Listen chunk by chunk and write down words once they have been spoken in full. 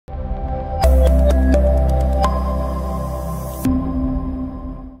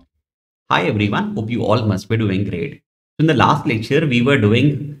Hi everyone, hope you all must be doing great. In the last lecture, we were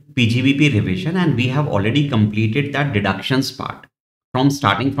doing PGBP revision and we have already completed that deductions part. From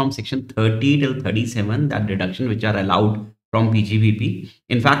starting from section 30 till 37, that deduction which are allowed from PGBP.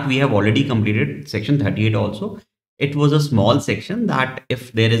 In fact, we have already completed section 38 also. It was a small section that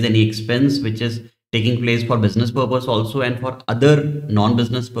if there is any expense which is taking place for business purpose also and for other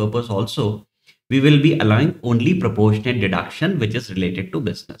non-business purpose also, we will be allowing only proportionate deduction which is related to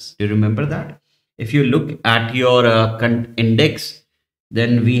business. Do you remember that? If you look at your index,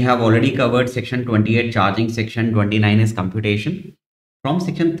 then we have already covered section 28 charging, section 29 is computation. From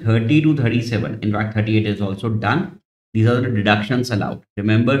section 30 to 37, in fact 38 is also done. These are the deductions allowed.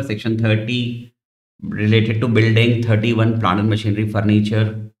 Remember, section 30 related to building, 31 plant and machinery,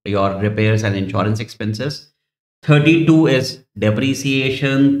 furniture, your repairs and insurance expenses. 32 is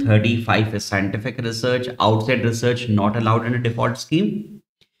depreciation, 35 is scientific research, outside research not allowed in a default scheme.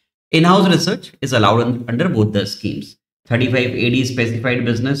 In-house research is allowed under both the schemes. 35 AD specified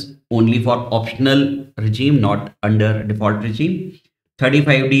business only for optional regime, not under default regime.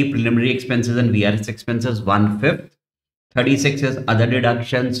 35D preliminary expenses and VRS expenses 1/5. 36 is other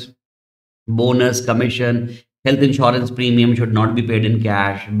deductions, bonus, commission, health insurance premium should not be paid in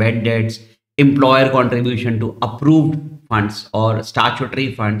cash, bad debts, employer contribution to approved funds or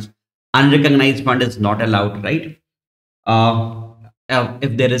statutory funds, unrecognized fund is not allowed, right?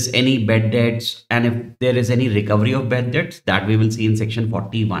 If there is any bad debts and if there is any recovery of bad debts, that we will see in section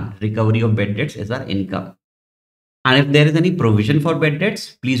 41. Recovery of bad debts is our income. And if there is any provision for bad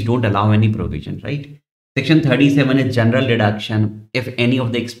debts, please don't allow any provision, right? Section 37 is general deduction. If any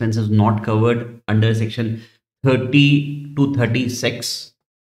of the expenses not covered under section 30 to 36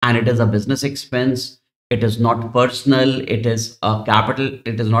 and it is a business expense, it is not personal, it is a capital,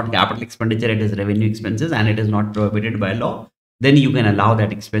 it is not capital expenditure, it is revenue expenses and it is not prohibited by law, then you can allow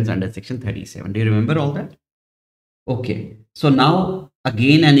that expense under section 37. Do you remember all that? Okay. So now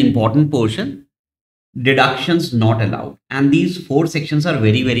again an important portion, deductions not allowed. And these four sections are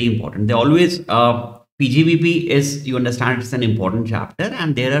very, very important. They always, PGBP is, you understand, it's an important chapter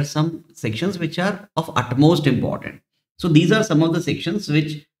and there are some sections which are of utmost important. So these are some of the sections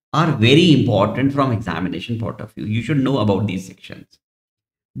which are very important from examination point of view. You should know about these sections.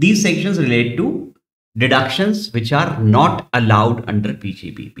 These sections relate to deductions which are not allowed under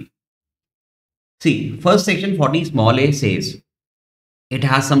PGBP. See, first section 40 small a says it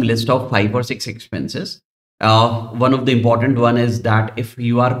has some list of 5 or 6 expenses. One of the important one is that if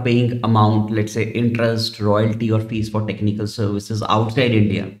you are paying amount, let's say interest, royalty or fees for technical services outside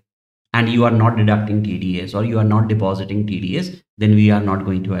India, and you are not deducting TDS or you are not depositing TDS, then we are not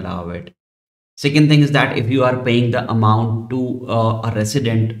going to allow it. Second thing is that if you are paying the amount to a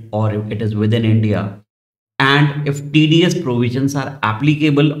resident or if it is within India, and if TDS provisions are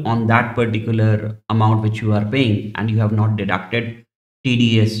applicable on that particular amount which you are paying and you have not deducted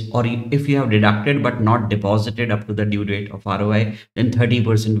TDS, or if you have deducted but not deposited up to the due date of ROI, then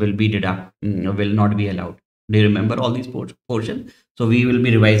 30% will not be allowed. Do you remember all these portions? So we will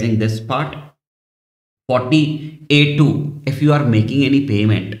be revising this part. 40A2, if you are making any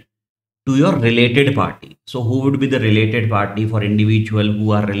payment to your related party. So who would be the related party for individual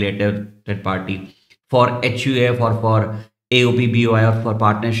who are related party? For HUF or for AOP, BOI or for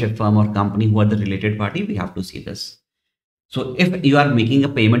partnership firm or company who are the related party, we have to see this. So if you are making a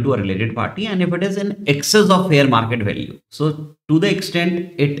payment to a related party and if it is in excess of fair market value, so to the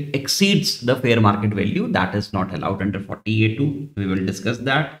extent it exceeds the fair market value, that is not allowed under 40A2. We will discuss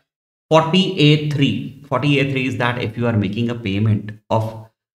that. 40A3 is that if you are making a payment of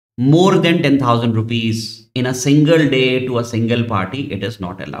more than 10,000 rupees in a single day to a single party, it is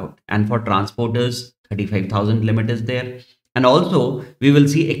not allowed. And for transporters, 35,000 limit is there. And also we will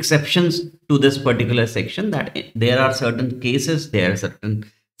see exceptions to this particular section, that there are certain cases, there are certain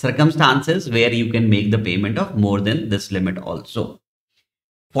circumstances where you can make the payment of more than this limit also.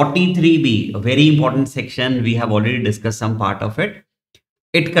 43B, a very important section. We have already discussed some part of it.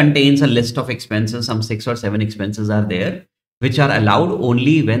 It contains a list of expenses. Some 6 or 7 expenses are there, which are allowed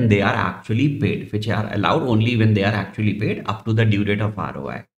only when they are actually paid, up to the due date of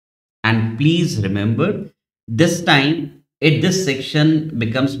ROI. And please remember, this time, this section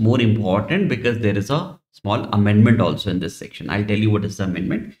becomes more important because there is a small amendment also in this section. I'll tell you what is the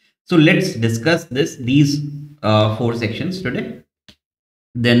amendment. So let's discuss these 4 sections today.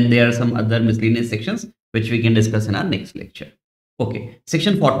 Then there are some other miscellaneous sections which we can discuss in our next lecture. Okay,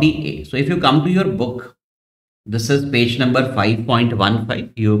 section 40A. So if you come to your book, this is page number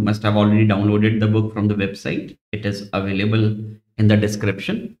 5.15. You must have already downloaded the book from the website. It is available in the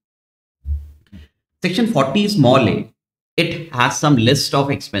description. Section 40 small a. it has some list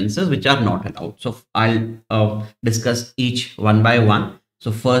of expenses which are not allowed. So I'll discuss each one by one.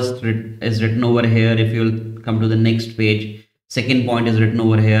 So first is written over here. If you'll come to the next page, second point is written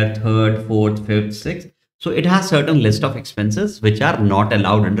over here, third, fourth, fifth, sixth. So it has certain list of expenses which are not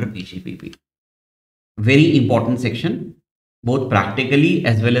allowed under PGBP. Very important section, both practically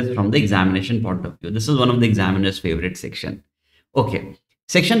as well as from the examination point of view. This is one of the examiner's favorite section. Okay,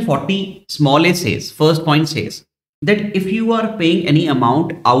 section 40 small a says, first point says that if you are paying any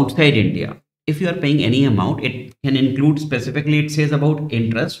amount outside India, if you are paying any amount, it can include specifically, it says about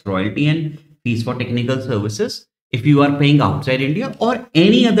interest, royalty and fees for technical services. If you are paying outside India or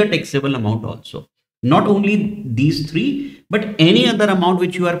any other taxable amount also, not only these three, but any other amount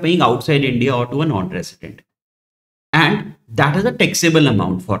which you are paying outside India or to a non-resident. And that is a taxable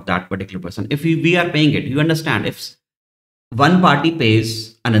amount for that particular person. If we are paying it, you understand, if one party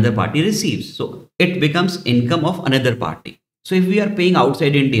pays, another party receives. So it becomes income of another party. So if we are paying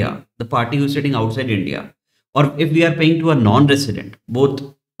outside India, the party who is sitting outside India, or if we are paying to a non-resident,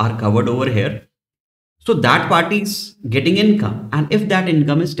 both are covered over here. So that party is getting income. And if that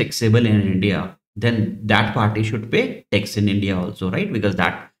income is taxable in India, then that party should pay tax in India also, right? Because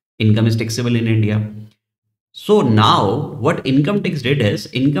that income is taxable in India. So now what income tax did is,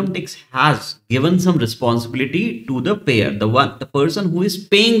 income tax has given some responsibility to the payer, the person who is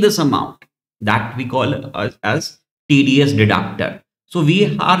paying this amount, that we call as TDS deductor. So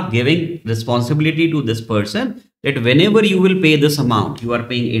we are giving responsibility to this person that whenever you will pay this amount, you are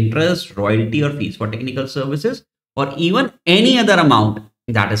paying interest, royalty or fees for technical services, or even any other amount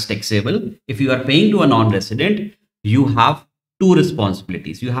that is taxable. If you are paying to a non-resident, you have two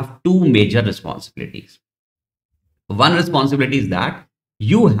responsibilities. You have two major responsibilities. One responsibility is that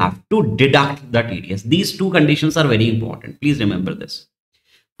you have to deduct the TDS. These two conditions are very important. Please remember this.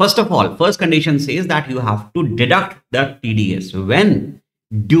 First of all, first condition says that you have to deduct the TDS when?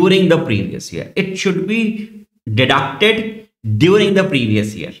 During the previous year. It should be deducted during the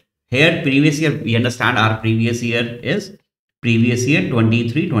previous year. Here, previous year, we understand our previous year is previous year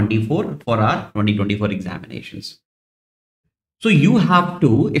 23-24 for our 2024 examinations. So you have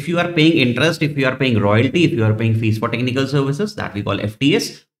to, if you are paying interest, if you are paying royalty, if you are paying fees for technical services, that we call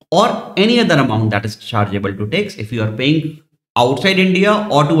FTS, or any other amount that is chargeable to tax, if you are paying outside India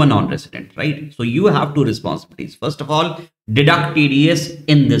or to a non-resident, right? So you have two responsibilities. First of all, deduct TDS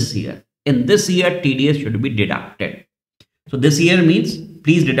in this year. In this year, TDS should be deducted. So this year means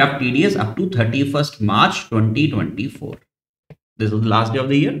please deduct TDS up to 31st March 2024. This is the last day of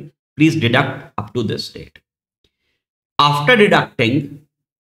the year. Please deduct up to this date. After deducting,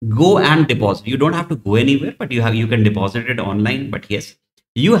 go and deposit. You don't have to go anywhere, but you can deposit it online. But yes,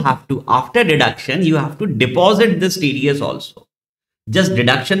 you have to, after deduction, you have to deposit this TDS also. Just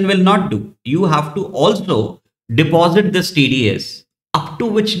deduction will not do. You have to also deposit this TDS up to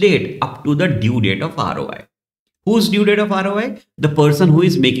which date? Up to the due date of ROI. Whose due date of ROI? The person who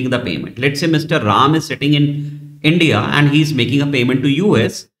is making the payment. Let's say Mr. Ram is sitting in India and he is making a payment to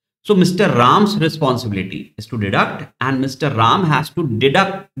US. So Mr. Ram's responsibility is to deduct, and Mr. Ram has to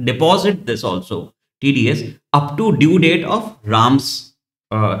deposit this also, TDS, up to due date of Ram's,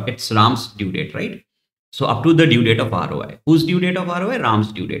 it's Ram's due date, right? So up to the due date of ROI. Whose due date of ROI?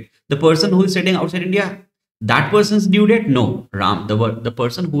 Ram's due date. The person who is sitting outside India, that person's due date? No, Ram. The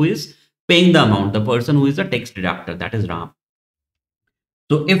person who is paying the amount, the person who is the tax deductor, that is Ram.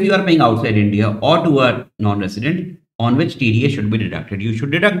 So if you are paying outside India or to a non-resident, on which TDS should be deducted, you should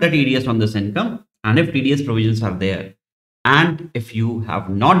deduct the TDS from this income. And if TDS provisions are there, and if you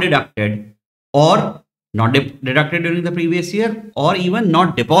have not deducted or not deducted during the previous year, or even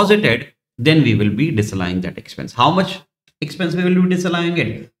not deposited, then we will be disallowing that expense. How much expense we will be disallowing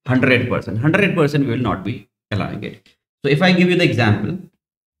it? 100%. 100% we will not be allowing it. So if I give you the example,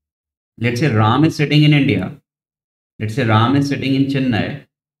 let's say Ram is sitting in India. Let's say Ram is sitting in Chennai.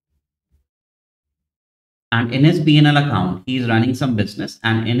 And in his P&L account, he is running some business,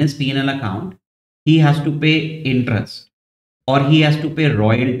 and in his P&L account, he has to pay interest, or he has to pay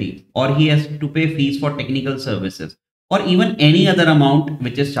royalty, or he has to pay fees for technical services, or even any other amount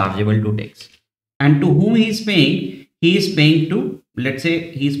which is chargeable to tax. And to whom he is paying? He is paying to, let's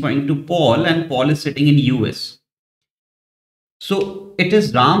say he is paying to Paul, and Paul is sitting in US. So it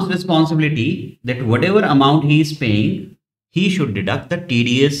is Ram's responsibility that whatever amount he is paying, he should deduct the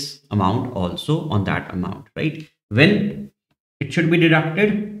TDS amount also on that amount, right? When it should be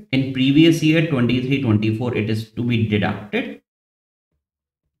deducted? In previous year 23-24, it is to be deducted,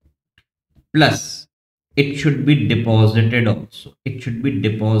 plus it should be deposited also. It should be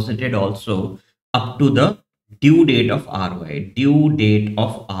deposited also up to the due date of ROI. Due date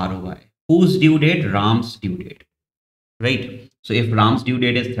of ROI. Whose due date? Ram's due date. right? So if Ram's due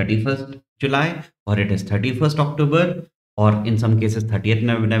date is 31st July, or it is 31st October, or in some cases 30th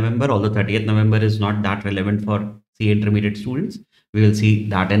November, although 30th November is not that relevant for CA intermediate students, we will see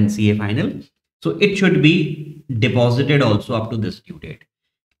that in CA final. So it should be deposited also up to this due date.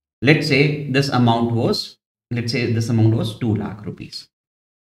 Let's say this amount was, 2 lakh rupees.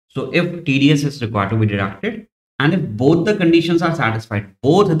 So if TDS is required to be deducted, and if both the conditions are satisfied,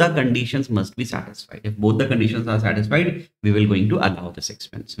 both the conditions must be satisfied. If both the conditions are satisfied, we will going to allow this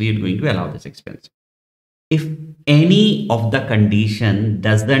expense. We are going to allow this expense. If any of the condition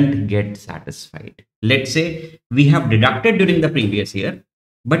doesn't get satisfied, let's say we have deducted during the previous year,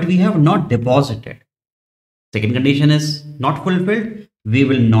 but we have not deposited. Second condition is not fulfilled, we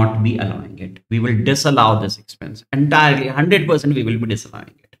will not be allowing it. We will disallow this expense entirely, 100% we will be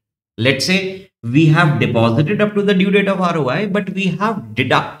disallowing it. Let's say we have deposited up to the due date of ROI, but we have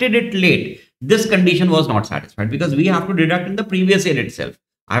deducted it late. This condition was not satisfied because we have to deduct in the previous year itself.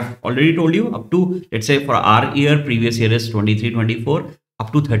 I've already told you up to, let's say for our year, previous year is 23-24,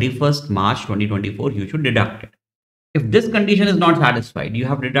 up to 31st March 2024, you should deduct it. If this condition is not satisfied, you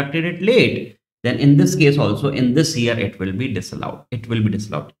have deducted it late, then in this case also, in this year, it will be disallowed. It will be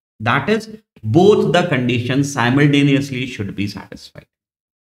disallowed. That is, both the conditions simultaneously should be satisfied.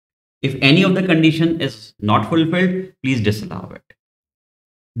 If any of the condition is not fulfilled, please disallow it.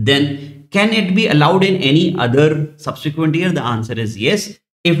 Then can it be allowed in any other subsequent year? The answer is yes.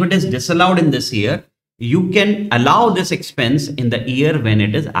 If it is disallowed in this year, you can allow this expense in the year when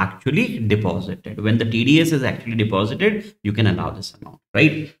it is actually deposited. When the TDS is actually deposited, you can allow this amount,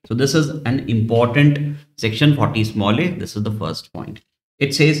 right? So this is an important section 40 small a. This is the first point.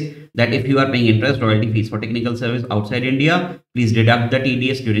 It says that if you are paying interest, royalty, fees for technical service outside India, please deduct the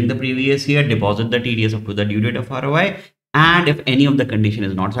TDS during the previous year, deposit the TDS up to the due date of ROI. And if any of the condition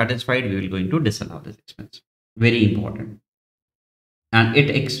is not satisfied, we will going to disallow this expense. Very important. And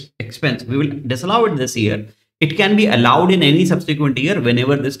expense, we will disallow it this year. It can be allowed in any subsequent year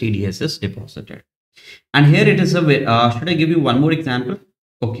whenever this TDS is deposited. And here it is a way, should I give you one more example?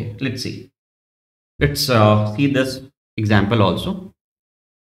 Okay, let's see. Let's see this example also.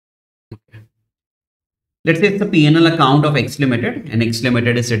 Okay. Let's say it's a P&L account of X Limited, and X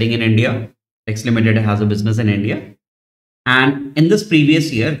Limited is sitting in India. X Limited has a business in India. And in this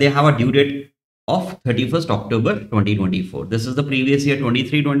previous year, they have a due date of 31st October 2024. This is the previous year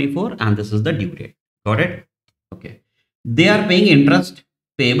 23-24, and this is the due date. Got it? Okay. They are paying interest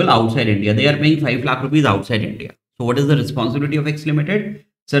payable outside India. They are paying 5 lakh rupees outside India. So what is the responsibility of X Limited?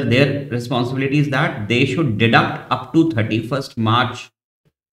 Sir, their responsibility is that they should deduct up to 31st March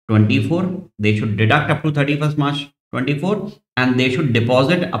 24. They should deduct up to 31st March 24, and they should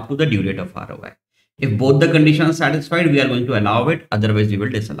deposit up to the due date of ROI. If both the conditions are satisfied, we are going to allow it. Otherwise, we will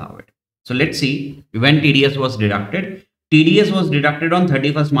disallow it. So let's see when TDS was deducted. TDS was deducted on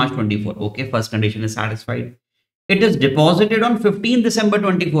 31st March 24. Okay, first condition is satisfied. It is deposited on 15th December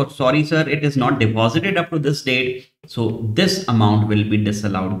 24. Sorry, sir, it is not deposited up to this date. So this amount will be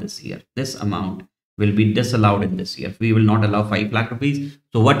disallowed this year. This amount will be disallowed in this year. We will not allow 5 lakh rupees.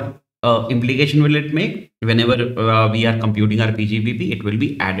 So what implication will it make? Whenever we are computing our PGBP, it will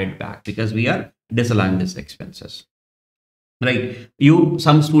be added back because we are disallowing these expenses. Right.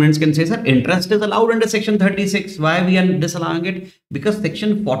 Some students can say, sir, interest is allowed under section 36. Why we are disallowing it? Because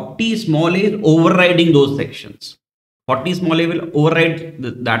section 40 small a is overriding those sections. 40 small a will override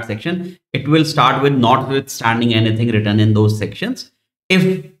that section. It will start with notwithstanding anything written in those sections.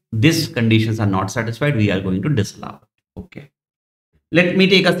 If these conditions are not satisfied, we are going to disallow it. Okay. Let me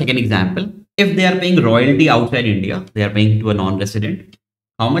take a second example. If they are paying royalty outside India, they are paying to a non-resident.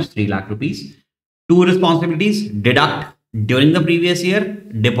 How much? 3 lakh rupees. Two responsibilities: deduct during the previous year,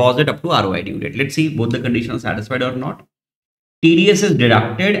 deposit up to ROI due date. Let's see both the conditions satisfied or not. TDS is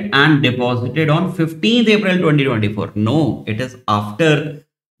deducted and deposited on 15th April 2024. No, it is after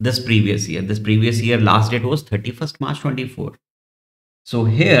this previous year. This previous year last date was 31st March 24. So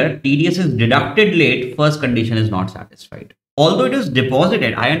here TDS is deducted late. First condition is not satisfied. Although it is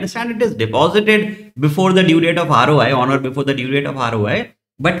deposited, I understand it is deposited before the due date of ROI, on or before the due date of ROI.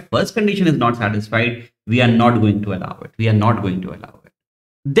 But first condition is not satisfied. We are not going to allow it. We are not going to allow it.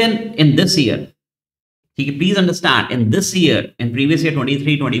 Then in this year, please understand, in this year, in previous year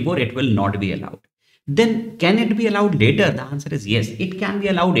 23-24, it will not be allowed. Then can it be allowed later? The answer is yes. It can be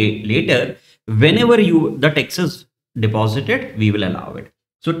allowed later. Whenever the tax is deposited, we will allow it.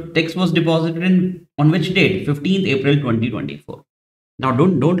 So tax was deposited on which date? 15th April 2024. Now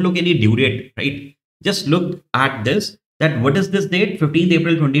don't look any due date, right? Just look at this. That what is this date? 15th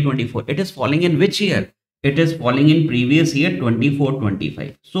April 2024. It is falling in which year? It is falling in previous year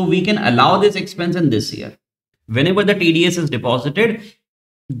 24-25. So we can allow this expense in this year. Whenever the TDS is deposited,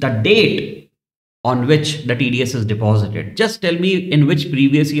 the date on which the TDS is deposited, just tell me in which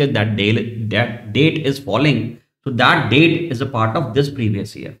previous year that date is falling. So that date is a part of this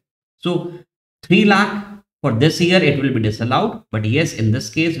previous year. So 3 lakh for this year, it will be disallowed. But yes, in this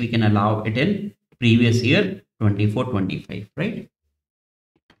case, we can allow it in previous year 24-25, right?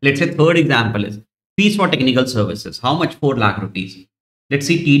 Let's say third example is fees for technical services. How much? 4 lakh rupees. Let's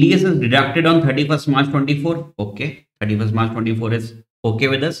see, TDS is deducted on 31st March 24. Okay, 31st March 24 is okay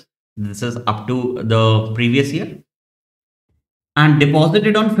with us. This is up to the previous year. And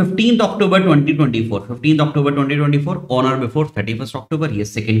deposited on 15th October 2024. 15th October 2024 on or before 31st October. Yes,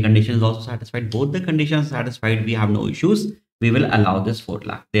 second condition is also satisfied. Both the conditions satisfied. We have no issues. We will allow this 4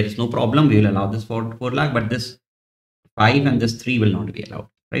 lakh. There is no problem. We will allow this 4 lakh, but this 5 and this 3 will not be allowed,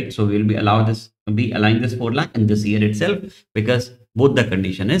 right? So we will be allowed this, be allowing this 4 lakh in this year itself because both the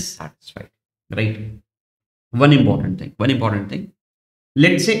condition is satisfied, right? One important thing.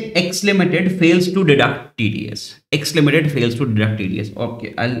 Let's say X Limited fails to deduct TDS. X Limited fails to deduct TDS.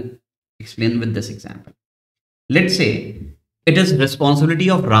 Okay, I'll explain with this example. Let's say it is responsibility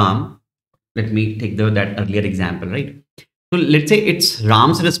of Ram. Let me take that earlier example, right? So let's say it's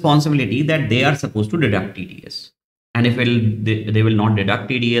Ram's responsibility that they are supposed to deduct TDS. And if they will not deduct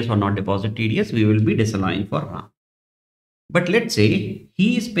TDS or not deposit TDS, we will be disallowing for Ram. But let's say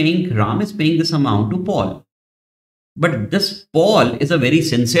Ram is paying this amount to Paul. But this Paul is a very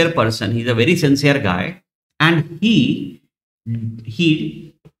sincere person. He's a very sincere guy. And he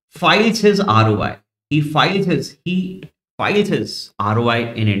files his ROI. He files his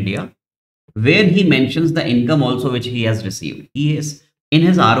ROI in India, where he mentions the income also which he has received. In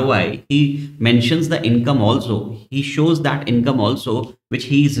his ROI, he mentions the income also. He shows that income also which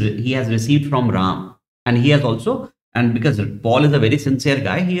he has received from Ram. And he has also, and because Paul is a very sincere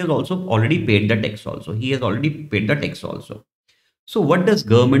guy, he has also already paid the tax also. So what does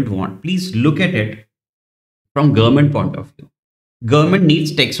government want? Please look at it from government point of view. Government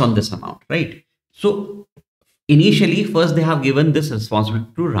needs tax on this amount, right? So initially, first they have given this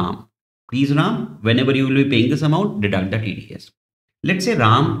responsibility to Ram. Please Ram, whenever you will be paying this amount, deduct the TDS. Let's say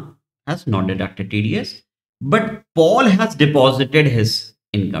Ram has not deducted TDS, but Paul has deposited his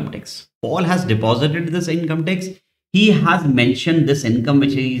income tax. Paul has deposited this income tax. He has mentioned this income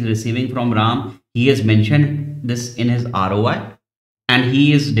which he is receiving from Ram. He has mentioned this in his ROI, and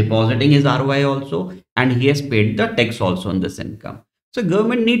he is depositing his ROI also, and he has paid the tax also on this income. So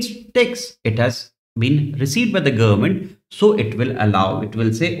government needs tax. It has been received by the government. So it will allow, it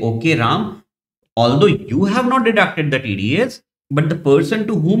will say, okay, Ram, although you have not deducted the TDS, but the person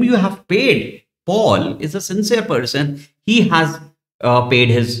to whom you have paid, Paul, is a sincere person. He has paid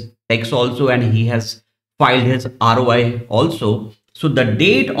his tax also, and he has filed his ROI also. So the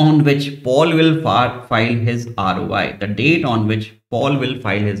date on which Paul will file his ROI,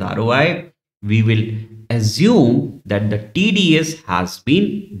 we will assume that the TDS has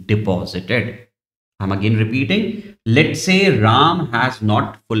been deposited. I'm again repeating. Let's say Ram has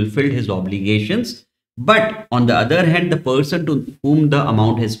not fulfilled his obligations, but on the other hand, the person to whom the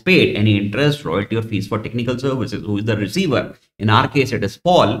amount is paid, any interest, royalty, or fees for technical services, who is the receiver, in our case it is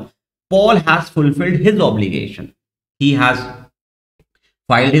Paul. Paul has fulfilled his obligation. He has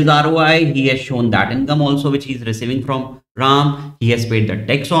filed his ROI. He has shown that income also which he is receiving from Ram. He has paid the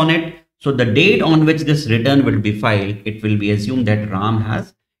tax on it. So the date on which this return will be filed, it will be assumed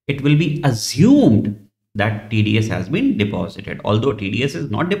that TDS has been deposited. Although TDS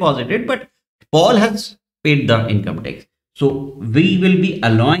is not deposited, but Paul has paid the income tax. So we will be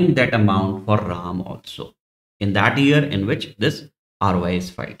allowing that amount for Ram also in that year in which this ROI is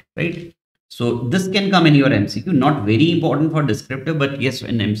filed, right? So this can come in your MCQ, not very important for descriptive, but yes,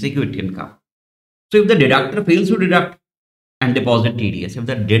 in MCQ it can come. So if the deductor fails to deduct and deposit TDS, if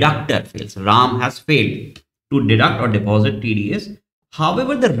the deductor fails, Ram has failed to deduct or deposit TDS,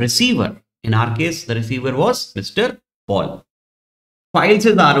 however, the receiver, in our case, the receiver was Mr. Paul, files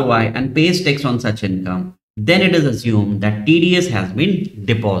his ROI and pays tax on such income, then it is assumed that TDS has been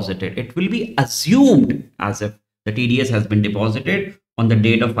deposited. It will be assumed as if the TDS has been deposited on the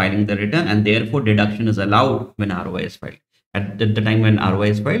date of filing the return, and therefore deduction is allowed when ROI is filed. At the time when ROI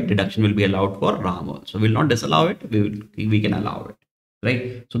is filed, deduction will be allowed for Ram also. We will not disallow it. We can allow it,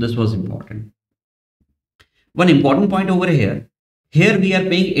 right? So this was important. One important point over here. Here we are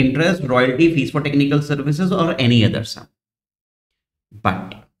paying interest, royalty, fees for technical services, or any other sum.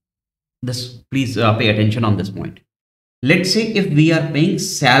 But this, please pay attention on this point. Let's say if we are paying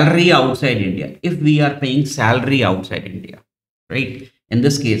salary outside India, right? In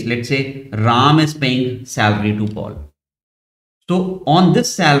this case, let's say Ram is paying salary to Paul. So on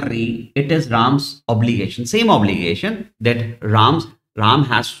this salary, it is Ram's obligation, same obligation that Ram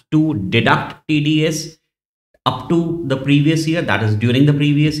has to deduct TDS up to the previous year. That is during the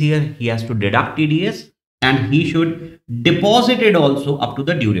previous year, he has to deduct TDS and he should deposit it also up to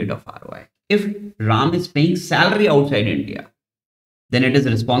the due date of ROI. If Ram is paying salary outside India, then it is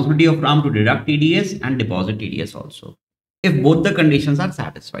the responsibility of Ram to deduct TDS and deposit TDS also. If both the conditions are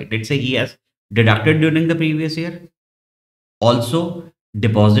satisfied, let's say he has deducted during the previous year, also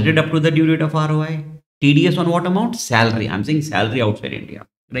deposited up to the due date of ROI, TDS on what amount? Salary. I'm saying salary outside India,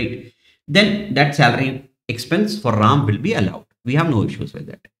 right? Then that salary expense for Ram will be allowed. We have no issues with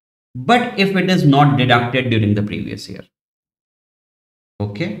that. But if it is not deducted during the previous year,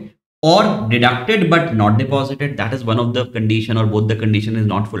 okay, or deducted but not deposited, that is one of the condition or both the condition is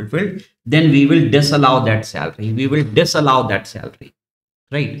not fulfilled, then we will disallow that salary. We will disallow that salary,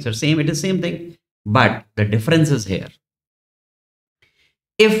 right? So same, it is same thing, but the difference is here.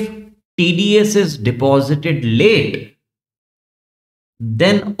 If TDS is deposited late,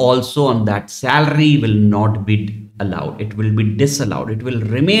 then also on that salary will not be allowed. It will be disallowed. It will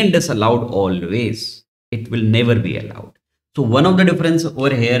remain disallowed always. It will never be allowed. So one of the difference over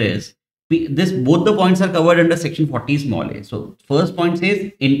here is this, both the points are covered under section 40 small a. So first point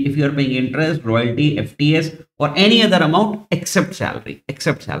says if you are paying interest, royalty, FTS or any other amount except salary,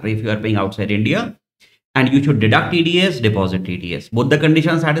 if you are paying outside India, and you should deduct TDS, deposit TDS. Both the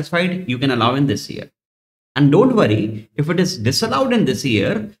conditions satisfied, you can allow in this year. And don't worry, if it is disallowed in this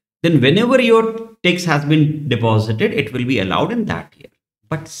year, then whenever your tax has been deposited, it will be allowed in that year.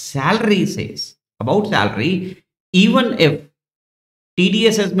 But salary says, about salary, even if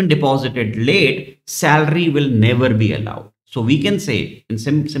TDS has been deposited late, salary will never be allowed. So we can say, in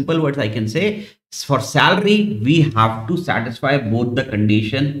simple words, I can say, for salary, we have to satisfy both the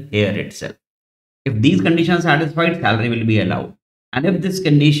condition here itself. If these conditions are satisfied, salary will be allowed. And if this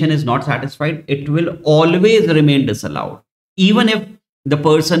condition is not satisfied, it will always remain disallowed. Even if the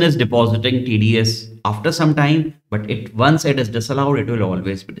person is depositing TDS after some time, but once it is disallowed, it will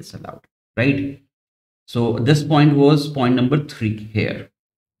always be disallowed, right? So this point was point number 3 here.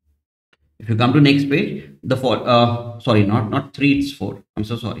 If you come to next page, sorry, not 3, it's 4. I'm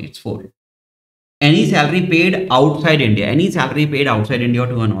so sorry, it's 4. Any salary paid outside India,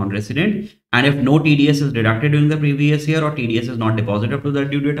 to a non-resident, and if no TDS is deducted during the previous year or TDS is not deposited up to the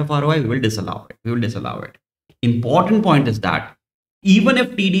due date of ROI, we will disallow it. Important point is that even if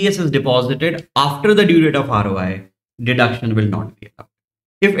TDS is deposited after the due date of ROI, deduction will not be allowed.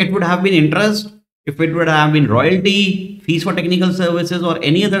 If it would have been interest, if it would have been royalty, fees for technical services or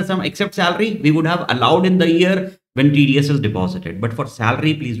any other sum except salary, we would have allowed in the year when TDS is deposited. But for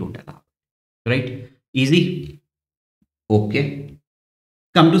salary, please don't allow. Right? Easy. Okay.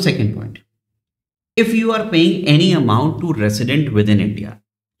 Come to second point. If you are paying any amount to resident within India.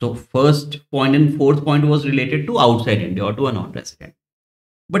 So first point and fourth point was related to outside India or to a non-resident.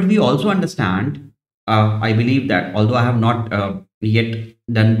 But we also understand, I believe that although I have not yet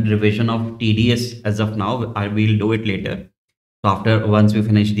done revision of TDS as of now, I will do it later. So once we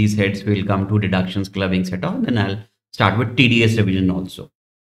finish these heads, we'll come to deductions, clubbing, etc. Then I'll start with TDS revision also.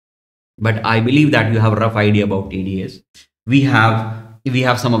 But I believe that you have a rough idea about TDS. We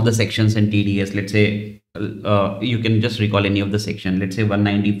have some of the sections in TDS. Let's say you can just recall any of the section. Let's say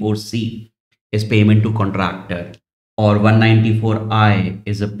 194C is payment to contractor, or 194I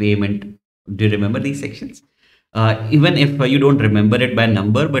is a payment. Do you remember these sections? Even if you don't remember it by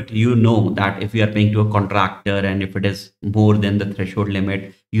number, but you know that if you are paying to a contractor and if it is more than the threshold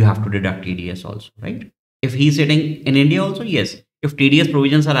limit, you have to deduct TDS also, right? If he's sitting in India also, yes. If TDS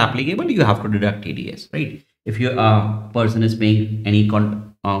provisions are applicable, you have to deduct TDS, right? If your person is paying any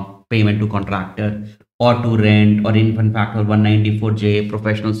payment to contractor or to rent, or in fact, or 194J,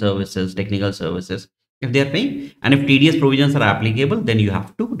 professional services, technical services, if they are paying, and if TDS provisions are applicable, then you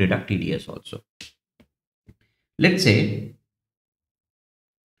have to deduct TDS also. Let's say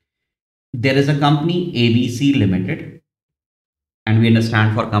there is a company ABC Limited, and we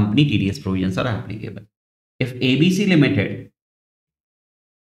understand for company TDS provisions are applicable. If ABC Limited,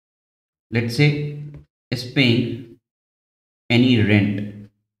 let's say, is paying any rent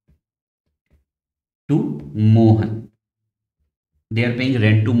to Mohan, they are paying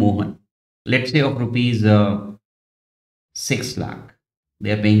rent to Mohan, let's say of rupees 6 lakh,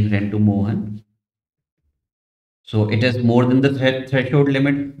 they are paying rent to Mohan. So it is more than the threshold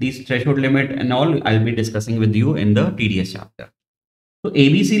limit. These threshold limit and all I'll be discussing with you in the TDS chapter. So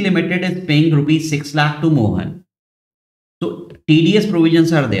ABC Limited is paying rupees 6 lakh to Mohan. So TDS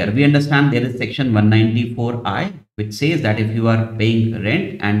provisions are there. We understand there is section 194I, which says that if you are paying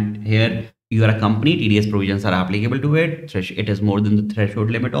rent and here you are a company, TDS provisions are applicable to it. It is more than the threshold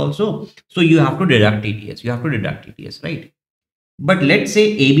limit also. So you have to deduct TDS. You have to deduct TDS, right? But let's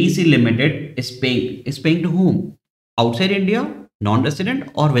say ABC Limited is paying to whom? Outside India, non-resident,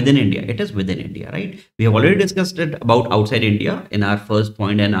 or within India? It is within India, right? We have already discussed it about outside India in our first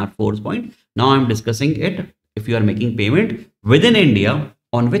point and our fourth point. Now I'm discussing it if you are making payment within India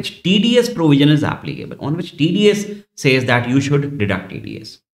on which TDS provision is applicable, on which TDS says that you should deduct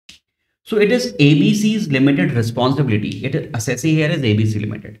TDS. So it is ABC's limited responsibility. It is assessee here is ABC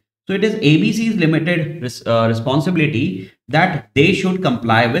Limited. So it is ABC's limited responsibility that they should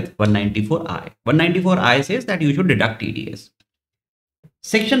comply with 194I. 194I says that you should deduct TDS.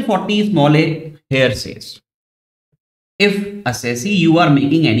 Section 40 small a here says, if assessee you are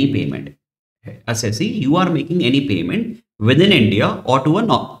making any payment, assessee you are making any payment within India or to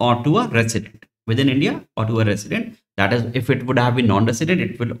a resident, within India or to a resident. That is, if it would have been non-resident,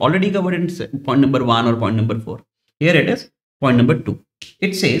 it will already cover in point number 1 or point number 4. Here it is point number 2.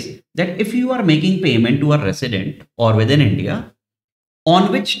 It says that if you are making payment to a resident or within India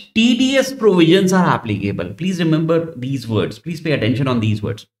on which TDS provisions are applicable. Please remember these words. Please pay attention on these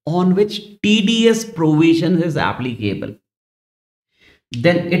words. On which TDS provision is applicable.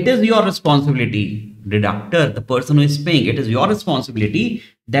 Then it is your responsibility, deductor, the person who is paying, it is your responsibility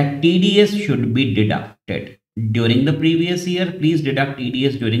that TDS should be deducted. During the previous year, please deduct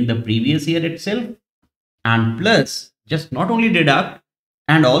TDS during the previous year itself, and plus just not only deduct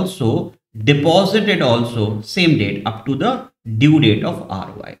and also deposit it also same date up to the due date of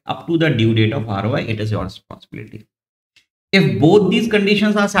ROI. Up to the due date of ROI, it is your responsibility. If both these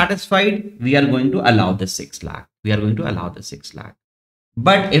conditions are satisfied, we are going to allow the 6 lakh. We are going to allow the 6 lakh.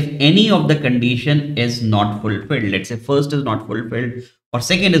 But if any of the condition is not fulfilled, let's say first is not fulfilled or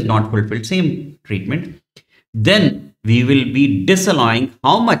second is not fulfilled, same treatment, then we will be disallowing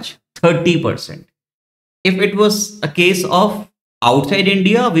how much? 30%. If it was a case of outside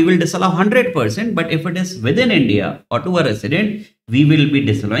India, we will disallow 100%. But if it is within India or to a resident, we will be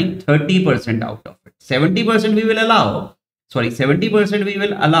disallowing 30% out of it. 70% we will allow. Sorry, 70% we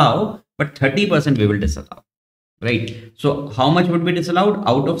will allow, but 30% we will disallow. Right. So how much would be disallowed?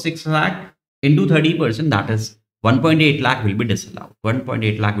 Out of 6 lakh into 30%, that is 1.8 lakh will be disallowed.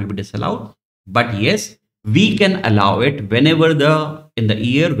 1.8 lakh will be disallowed. But yes, we can allow it whenever in the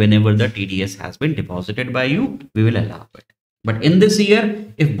year, whenever the TDS has been deposited by you, we will allow it. But in this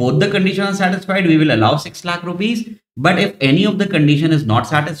year, if both the conditions are satisfied, we will allow 6 lakh rupees. But if any of the condition is not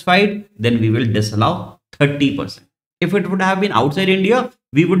satisfied, then we will disallow 30%. If it would have been outside India,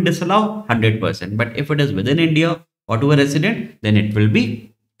 we would disallow 100%. But if it is within India or to a resident, then it will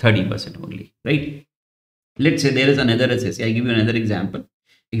be 30% only, right? Let's say there is another assessee. I give you another example.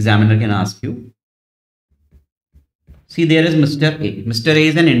 Examiner can ask you. See, there is Mr. A. Mr. A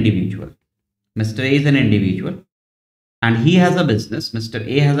is an individual. Mr. A is an individual and he has a business. Mr.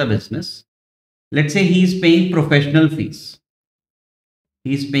 A has a business. Let's say he is paying professional fees.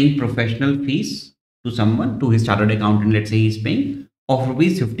 He is paying professional fees to someone, to his chartered accountant. Let's say he is paying of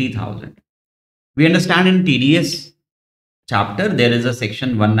rupees 50,000. We understand in TDS chapter, there is a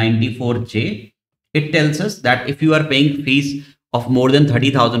section 194J. It tells us that if you are paying fees of more than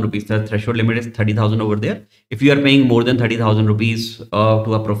 30,000 rupees, the threshold limit is 30,000 over there. If you are paying more than 30,000 rupees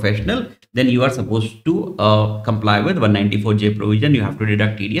to a professional, then you are supposed to comply with 194J provision. You have to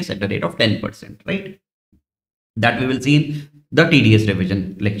deduct TDS at the rate of 10%, right? That we will see in the TDS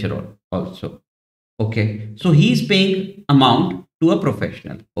revision lecture also. Okay, so he is paying amount to a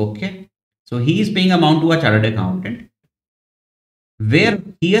professional. Okay, so he is paying amount to a chartered accountant where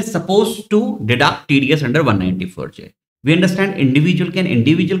he is supposed to deduct TDS under 194J. We understand individual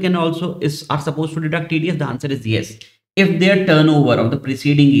can also are supposed to deduct TDS. The answer is yes. If their turnover of the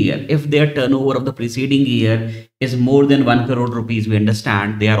preceding year, is more than 1 crore rupees, we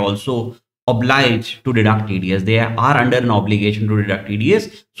understand they are also obliged to deduct TDS. They are under an obligation to deduct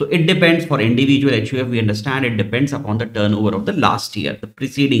TDS. So it depends for individual HUF. We understand it depends upon the turnover of the last year, the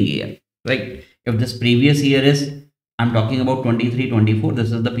preceding year, right? If this previous year is, I'm talking about 23-24.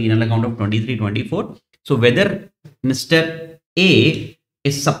 This is the penal account of 23-24. So whether Mr. A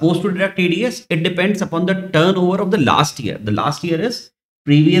is supposed to deduct TDS, it depends upon the turnover of the last year. The last year is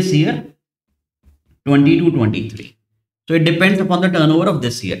previous year 22-23. So it depends upon the turnover of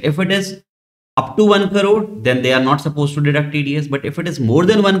this year. If it is up to 1 crore, then they are not supposed to deduct TDS. But if it is more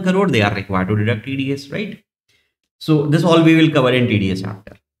than 1 crore, they are required to deduct TDS, right? So this all we will cover in TDS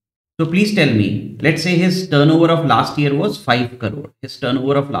chapter. So please tell me, let's say his turnover of last year was 5 crore. His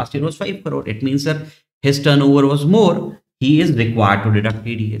turnover of last year was 5 crore. It means that his turnover was more. He is required to deduct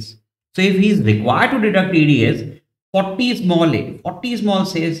TDS. So if he is required to deduct TDS, 40 small a, 40 small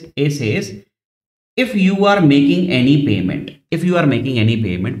says a says, if you are making any payment, if you are making any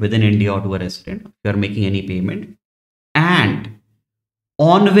payment within India or to a resident, if you are making any payment and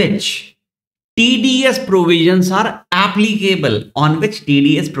on which TDS provisions are applicable, on which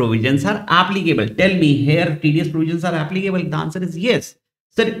TDS provisions are applicable. Tell me here, TDS provisions are applicable. The answer is yes.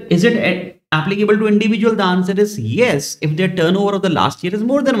 Sir, is it applicable to individual? The answer is yes. If their turnover of the last year is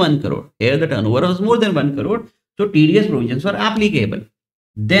more than 1 crore, here the turnover was more than 1 crore, so TDS provisions were applicable.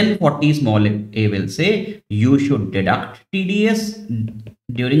 Then 40 small a will say you should deduct TDS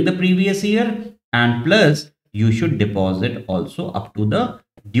during the previous year, and plus you should deposit also up to the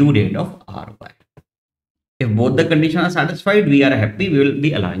due date of ROI. If both the conditions are satisfied, we are happy. We will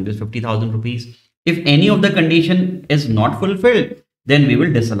be allowing this 50,000 rupees. If any of the condition is not fulfilled, then we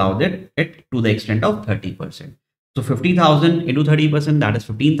will disallow it to the extent of 30%. So 50,000 into 30%, that is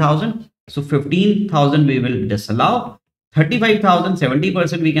 15,000. So 15,000 we will disallow. 35,000,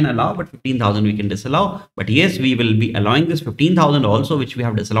 70% we can allow, but 15,000 we can disallow. But yes, we will be allowing this 15,000 also, which we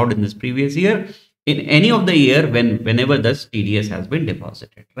have disallowed in this previous year, in any of the year whenever this TDS has been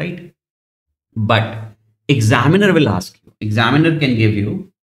deposited, right? But examiner will ask you, examiner can give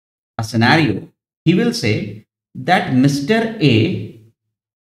you a scenario. He will say that Mr. A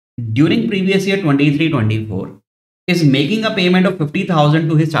during previous year 23-24 is making a payment of 50,000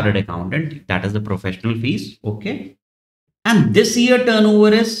 to his chartered accountant. That is the professional fees. Okay. And this year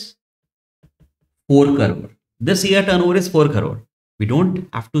turnover is 4 crore. This year turnover is 4 crore. We don't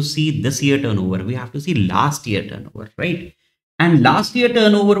have to see this year turnover. We have to see last year turnover, right? And last year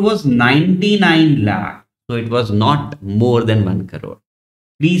turnover was 99 lakh. So it was not more than 1 crore.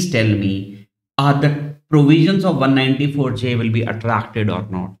 Please tell me, are the provisions of 194J will be attracted or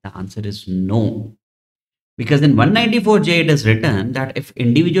not? The answer is no. Because in 194J, it is written that if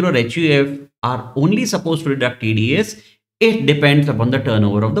individual or HUF are only supposed to deduct TDS, it depends upon the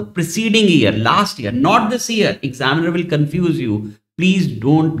turnover of the preceding year, last year, not this year. Examiner will confuse you. Please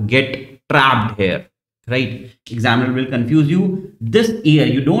don't get trapped here, right? Examiner will confuse you. This year,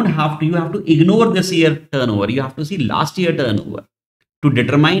 you have to ignore this year turnover. You have to see last year turnover to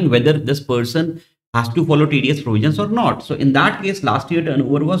determine whether this person has to follow TDS provisions or not. So in that case, last year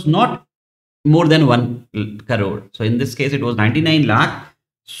turnover was not more than 1 crore. So in this case, it was 99 lakh.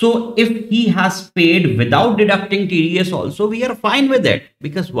 So if he has paid without deducting TDS also, we are fine with it.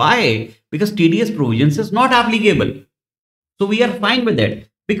 Because why? Because TDS provisions is not applicable. So we are fine with it.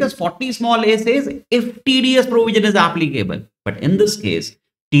 Because 40 small a says if TDS provision is applicable. But in this case,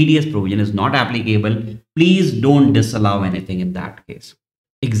 TDS provision is not applicable. Please don't disallow anything in that case.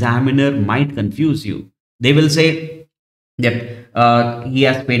 Examiner might confuse you. They will say that he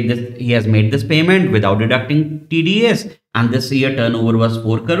has made this payment without deducting TDS, and this year turnover was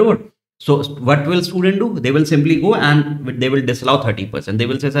 4 crore. So what will student do? They will simply go and they will disallow 30%. They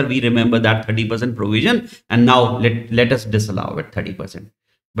will say, sir, we remember that 30% provision, and now let us disallow it 30%.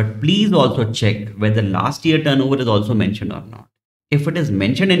 But please also check whether last year turnover is also mentioned or not. If it is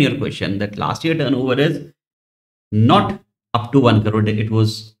mentioned in your question that last year turnover is not up to 1 crore,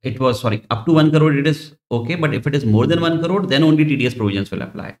 up to 1 crore, it is okay. But if it is more than 1 crore, then only TDS provisions will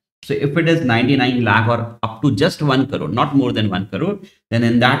apply. So if it is 99 lakh or up to just 1 crore, not more than 1 crore, then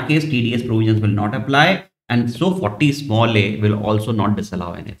in that case, TDS provisions will not apply. And so 40 small a will also not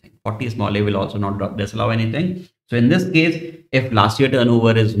disallow anything. 40 small a will also not disallow anything. So in this case, if last year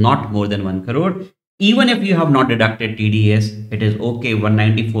turnover is not more than 1 crore, even if you have not deducted TDS, it is okay.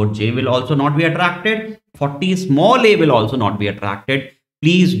 194J will also not be attracted. 40 small a will also not be attracted.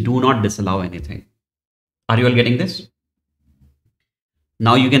 Please do not disallow anything. Are you all getting this?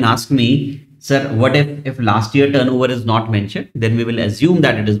 Now you can ask me, sir, what if last year turnover is not mentioned? Then we will assume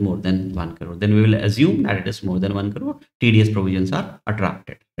that it is more than 1 crore. Then we will assume that it is more than 1 crore. TDS provisions are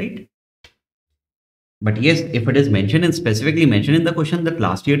attracted, right? But yes, if it is mentioned and specifically mentioned in the question that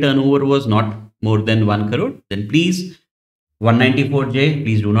last year turnover was not more than 1 crore, then please 194J,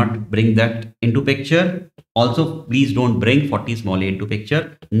 please do not bring that into picture. Also, please don't bring 40 small a into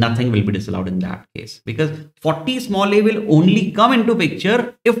picture. Nothing will be disallowed in that case, because 40 small a will only come into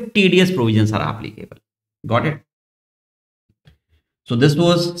picture if TDS provisions are applicable. Got it? So this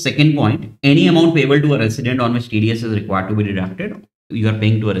was second point. Any amount payable to a resident on which TDS is required to be deducted. You are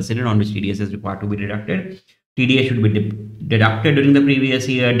paying to a resident on which TDS is required to be deducted. TDS should be deducted during the previous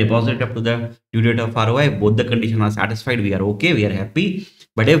year, deposited up to the due date of ROI. Both the conditions are satisfied. We are okay. We are happy.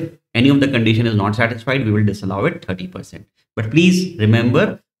 But if any of the condition is not satisfied, we will disallow it 30%. But please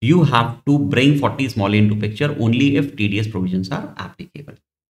remember, you have to bring 40 small into picture only if TDS provisions are applicable.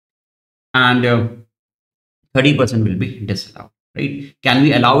 And 30% will be disallowed, right? Can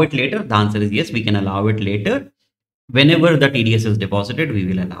we allow it later? The answer is yes, we can allow it later. Whenever the TDS is deposited, we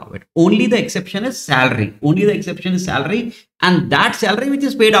will allow it. Only the exception is salary. Only the exception is salary, and that salary which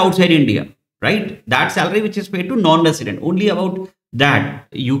is paid outside India, right? That salary which is paid to non-resident. Only about that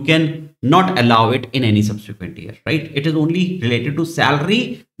you can not allow it in any subsequent year, right? It is only related to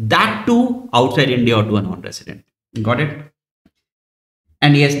salary, that too outside India or to a non-resident. Got it?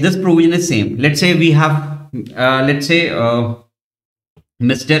 And yes, this provision is same. Let's say we have, Mr.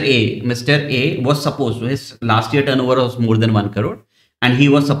 A was supposed to, his last year turnover was more than 1 crore and he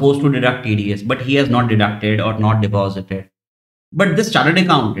was supposed to deduct TDS, but he has not deducted or not deposited. But this chartered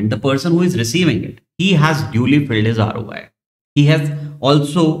accountant, the person who is receiving it, he has duly filled his ROI. He has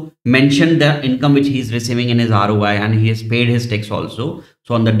also mentioned the income which he is receiving in his ROI and he has paid his tax also.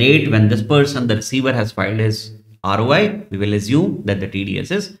 So on the date when this person, the receiver, has filed his ROI, we will assume that the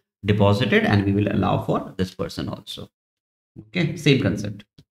TDS is deposited and we will allow for this person also. Okay, same concept.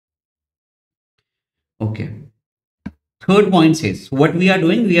 Okay. Third point says what we are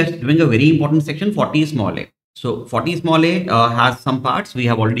doing a very important section 40 small a. So 40 small a has some parts. We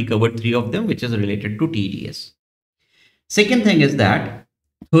have already covered 3 of them, which is related to TDS. Second thing is that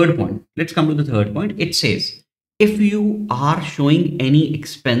third point. Let's come to the third point. It says if you are showing any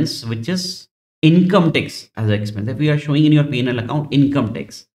expense which is income tax as an expense, if you are showing in your P&L account income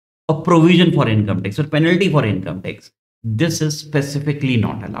tax, a provision for income tax or penalty for income tax, this is specifically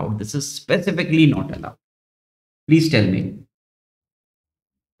not allowed. This is specifically not allowed. Please tell me.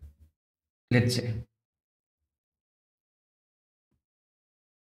 Let's say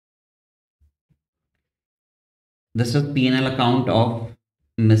this is P&L account of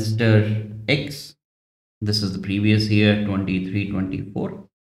Mr. X. This is the previous year 23-24.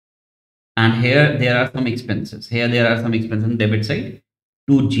 And here there are some expenses. Here there are some expenses on debit side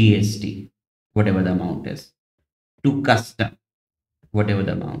to GST, whatever the amount is, to custom, whatever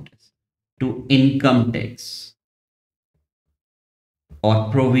the amount is, to income tax or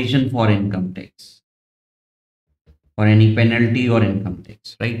provision for income tax or any penalty or income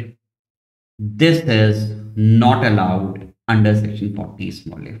tax, right? This is not allowed under section 40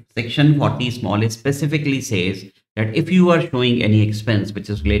 small a. Section 40 small a specifically says that if you are showing any expense which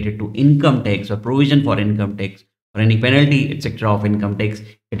is related to income tax or provision for income tax or any penalty, etc. of income tax,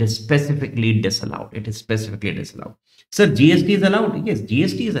 it is specifically disallowed. It is specifically disallowed. Sir, GST is allowed? Yes,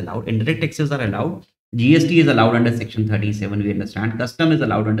 GST is allowed. Indirect taxes are allowed. GST is allowed under section 37, we understand. Custom is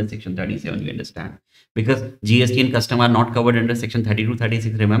allowed under section 37, we understand. Because GST and custom are not covered under section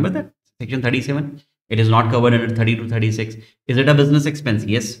 32-36. Remember that? Section 37. It is not covered under 32-36. Is it a business expense?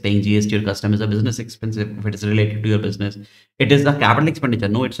 Yes, paying GST or custom is a business expense if it is related to your business. It is a capital expenditure.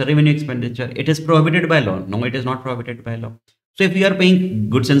 No, it's a revenue expenditure. It is prohibited by law. No, it is not prohibited by law. So if we are paying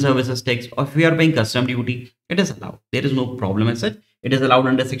goods and services tax or if we are paying custom duty, it is allowed. There is no problem as such. It is allowed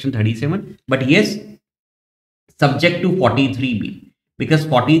under section 37. But yes, subject to 43B. Because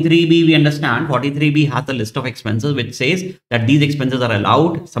 43B, we understand 43B has a list of expenses which says that these expenses are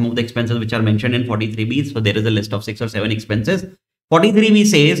allowed. Some of the expenses which are mentioned in 43B. So there is a list of 6 or 7 expenses. 43B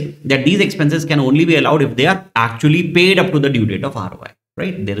says that these expenses can only be allowed if they are actually paid up to the due date of ROI.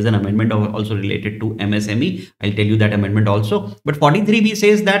 Right? There is an amendment also related to MSME. I'll tell you that amendment also. But 43B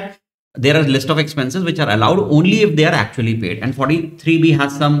says that there are a list of expenses which are allowed only if they are actually paid. And 43B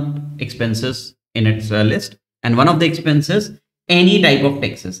has some expenses in its list. And one of the expenses, any type of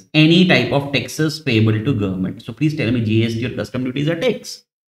taxes payable to government. So please tell me, GST or custom duties are tax.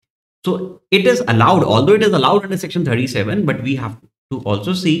 So it is allowed, although it is allowed under section 37, but we have to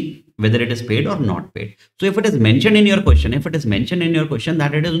also see whether it is paid or not paid. So if it is mentioned in your question,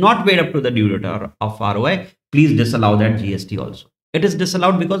 that it is not paid up to the due date of ROI, please disallow that GST also. It is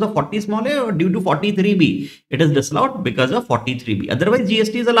disallowed because of 40 small a or due to 43B. It is disallowed because of 43B. Otherwise,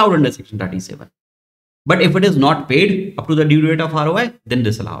 GST is allowed under section 37. But if it is not paid up to the due date of ROI, then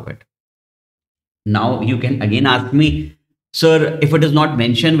disallow it. Now you can again ask me, sir, if it is not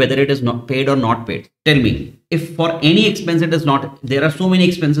mentioned whether it is not paid or not paid, tell me, if for any expense it is not, there are so many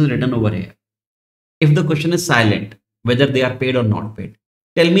expenses written over here. If the question is silent, whether they are paid or not paid,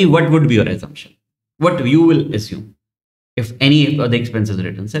 tell me what would be your assumption? What you will assume? If any of the expenses is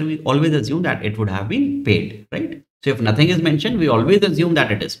written, sir, we always assume that it would have been paid, right? So if nothing is mentioned, we always assume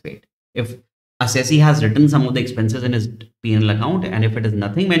that it is paid. If assessee has written some of the expenses in his P&L account, and if it is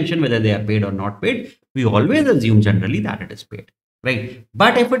nothing mentioned whether they are paid or not paid, we always assume generally that it is paid, right?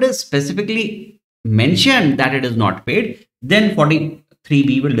 But if it is specifically mentioned that it is not paid, then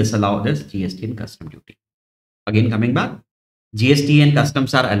 43B will disallow this GST and custom duty. Again, coming back, GST and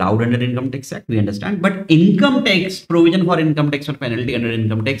customs are allowed under Income Tax Act, we understand, but income tax, provision for income tax or penalty under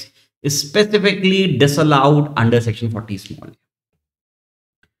income tax is specifically disallowed under section 40 small.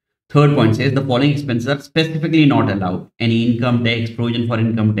 Third point says the following expenses are specifically not allowed. Any income tax, provision for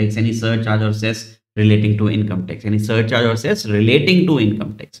income tax, any surcharge or cess relating to income tax, any surcharge or cess relating to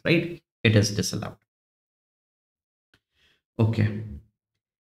income tax, right? It is disallowed. Okay.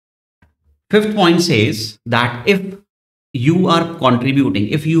 Fifth point says that if you are contributing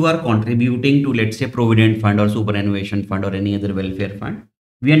to, let's say, provident fund or superannuation fund or any other welfare fund,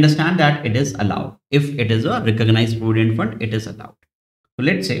 we understand that it is allowed. If it is a recognized provident fund, it is allowed. So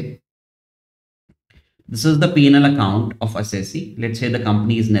let's say this is the P&L account of assessee. Let's say the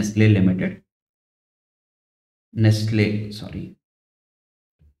company is Nestle Limited. Nestle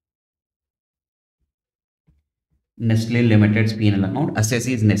Limited's P&L account.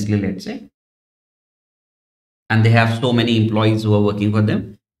 Assessee is Nestle, let's say. And they have so many employees who are working for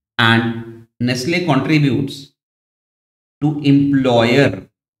them. And Nestle contributes to employer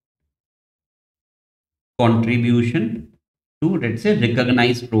contribution to, let's say,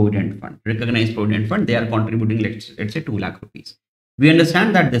 recognized provident fund. Recognized provident fund, they are contributing, let's say 2 lakh rupees. We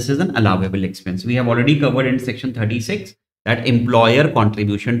understand that this is an allowable expense. We have already covered in section 36 that employer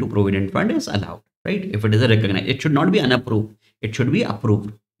contribution to provident fund is allowed, right? If it is a recognized, it should not be unapproved. It should be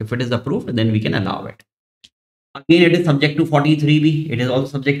approved. If it is approved, then we can allow it. Again, it is subject to 43B. It is also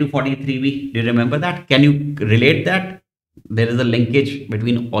subject to 43B. Do you remember that? Can you relate that? There is a linkage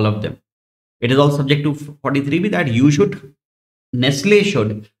between all of them. It is all subject to 43B that Nestle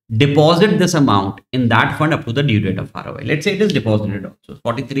should deposit this amount in that fund up to the due date of ROI. Let's say it is deposited also.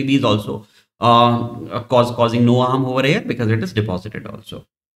 43B is also causing no harm over here because it is deposited also.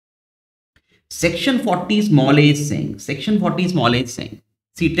 Section 40 small a is saying,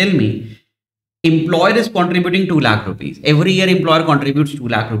 see, tell me, employer is contributing 2 lakh rupees. Every year employer contributes 2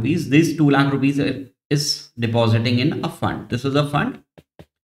 lakh rupees. This 2 lakh rupees is depositing in a fund. This is a fund,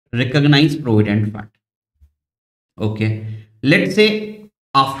 recognized provident fund. Okay. Let's say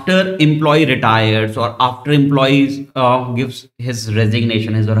after employee retires or after employees gives his or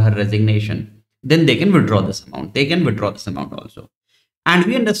her resignation, then they can withdraw this amount. They can withdraw this amount also. And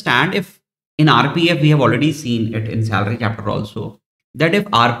we understand, if in RPF, we have already seen it in salary chapter also, that if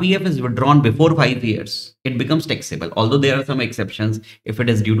RPF is withdrawn before 5 years, it becomes taxable. Although there are some exceptions, if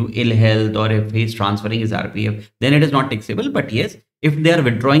it is due to ill health or if he is transferring his RPF, then it is not taxable. But yes, if they are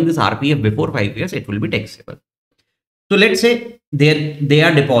withdrawing this RPF before 5 years, it will be taxable. So let's say they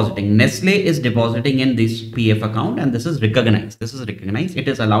are depositing. Nestle is depositing in this PF account, and this is recognized. It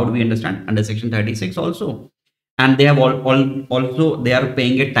is allowed, we understand, under section 36 also. And they have also they are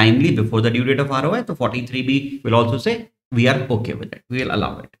paying it timely before the due date of ROI. So 43B will also say we are okay with it. We will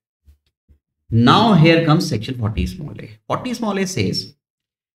allow it. Now here comes section 40 small a. 40 small a says,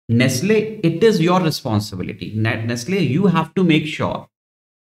 Nestle, it is your responsibility. Nestle, you have to make sure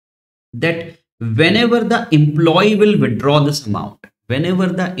that whenever the employee will withdraw this amount,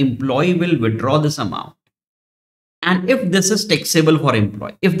 and if this is taxable for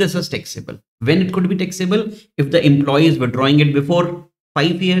employee, when it could be taxable? If the employee is withdrawing it before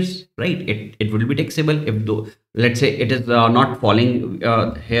 5 years, right? It will be taxable. If though, let's say it is not falling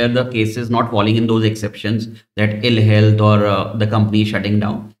here, the case is not falling in those exceptions that ill health or the company shutting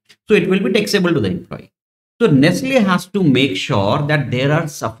down. So it will be taxable to the employee. So Nestle has to make sure that there are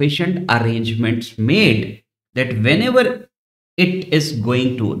sufficient arrangements made that whenever it is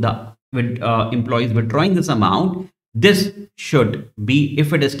going to the employees withdrawing this amount, this should be,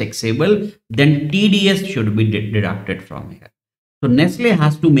 if it is taxable, then TDS should be deducted from here. So Nestle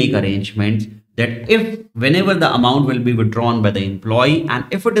has to make arrangements that if whenever the amount will be withdrawn by the employee and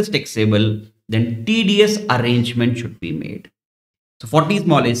if it is taxable, then TDS arrangement should be made. So 40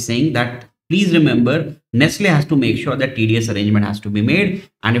 small is saying that please remember, Nestle has to make sure that TDS arrangement has to be made.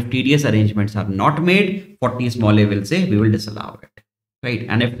 And if TDS arrangements are not made, 40 small a will say we will disallow it, right?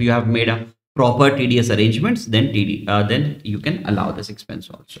 And if you have made a proper TDS arrangements, then you can allow this expense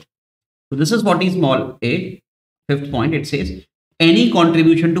also. So this is 40 small a. Fifth point, it says any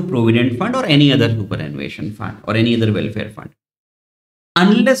contribution to provident fund or any other superannuation fund or any other welfare fund,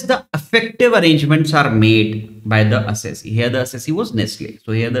 unless the effective arrangements are made by the assessee. Here the assessee was Nestle.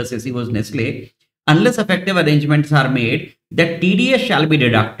 So here the assessee was Nestle. Unless effective arrangements are made, that TDS shall be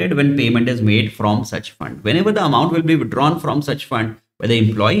deducted when payment is made from such fund. Whenever the amount will be withdrawn from such fund by the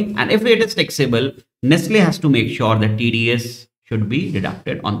employee, and if it is taxable, Nestle has to make sure that TDS should be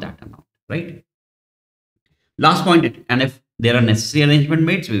deducted on that amount, right? Last point, and if there are necessary arrangement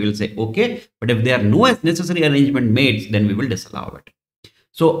made, we will say okay. But if there are no necessary arrangement made, then we will disallow it.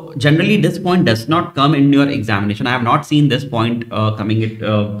 So generally, this point does not come in your examination. I have not seen this point coming it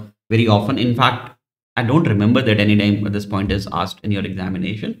very often. In fact, I don't remember that any time this point is asked in your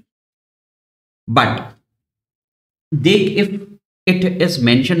examination. But if it is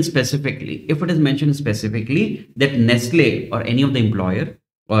mentioned specifically, if it is mentioned specifically that Nestle or any of the employer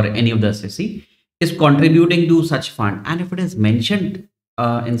or any of the assessee is contributing to such fund, and if it is mentioned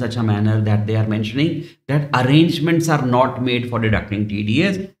in such a manner that they are mentioning that arrangements are not made for deducting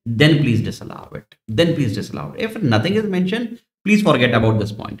TDS, then please disallow it. Then please disallow it. If nothing is mentioned, please forget about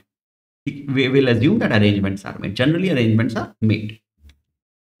this point. We will assume that arrangements are made. Generally, arrangements are made.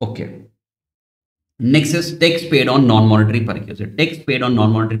 Okay. Next is tax paid on non-monetary perquisite. Tax paid on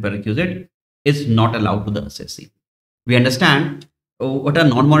non-monetary perquisite is not allowed to the assessee. We understand what are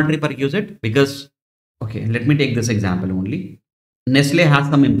non-monetary perquisite because, okay, let me take this example only. Nestle has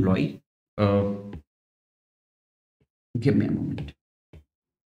some employee. Give me a moment.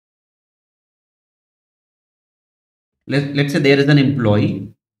 Let's say there is an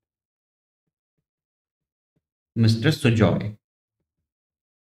employee, Mr. Sujoy.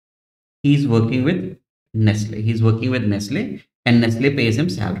 He's working with Nestle. He's working with Nestle and Nestle pays him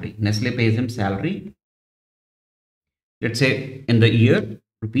salary. Nestle pays him salary. Let's say in the year,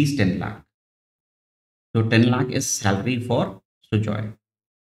 rupees 10 lakh. So 10 lakh is salary for Sujoy.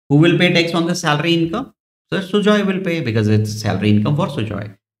 Who will pay tax on the salary income? So Sujoy will pay because it's salary income for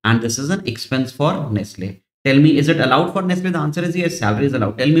Sujoy. And this is an expense for Nestle. Tell me, is it allowed for Nestle? The answer is yes, salary is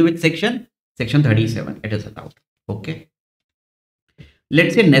allowed. Tell me which section? Section 37. It is allowed. Okay.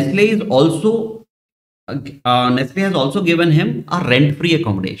 Let's say Nestle is also, Nestle has also given him a rent-free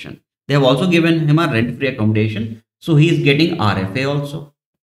accommodation. They have also given him a rent-free accommodation. So he is getting RFA also.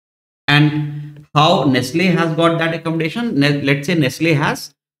 And how Nestle has got that accommodation? Let's say Nestle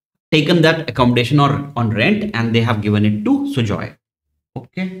has taken that accommodation or on rent and they have given it to Sujoy.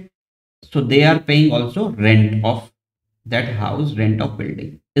 Okay. So they are paying also rent of that house, rent of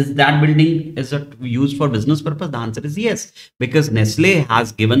building. Is that building, is it used for business purpose? The answer is yes, because Nestle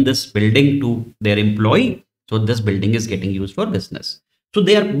has given this building to their employee. So this building is getting used for business. So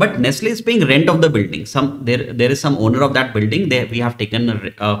they are, but Nestle is paying rent of the building. There is some owner of that building. We have taken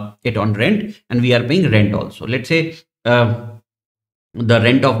it on rent and we are paying rent also. Let's say the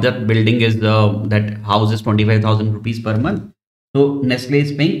rent of that building is that house is 25,000 rupees per month. So Nestle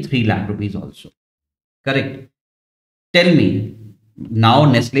is paying 3 lakh rupees also. Correct. Tell me, now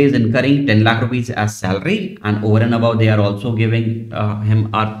Nestle is incurring 10 lakh rupees as salary, and over and above they are also giving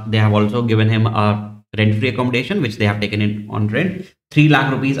they have also given him a rent-free accommodation which they have taken in on rent. 3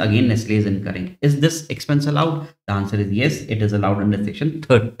 lakh rupees again Nestle is incurring. Is this expense allowed? The answer is yes, it is allowed under section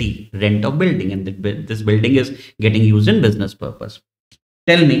 30, rent of building, and this building is getting used in business purpose.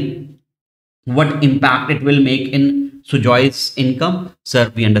 Tell me what impact it will make in Sujoy's income.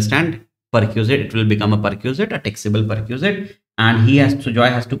 Sir, we understand perquisite, it will become a perquisite, a taxable perquisite, and Sujoy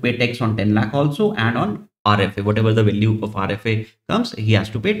has to pay tax on 10 lakh also, and on RFA, whatever the value of RFA comes, he has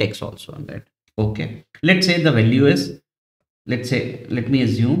to pay tax also on that. Okay, let's say the value is, let me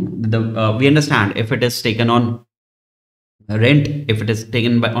assume we understand if it is taken on rent, if it is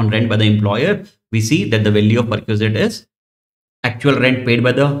taken on rent by the employer, we see that the value of perquisite is actual rent paid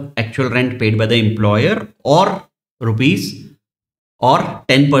by the employer or rupees or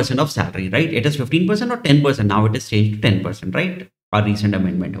 10% of salary, right? It is 15% or 10%. Now it is changed to 10%, right? A recent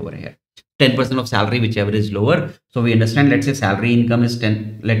amendment over here. 10% of salary, whichever is lower. So we understand, let's say salary income is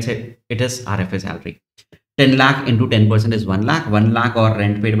 10. Let's say it is RFA salary. 10 lakh into 10% is 1 lakh. 1 lakh or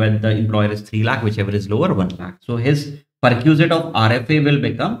rent paid by the employer is 3 lakh, whichever is lower, 1 lakh. So his perquisite of RFA will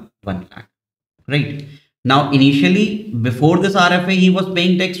become 1 lakh, right? Now, initially, before this RFA, he was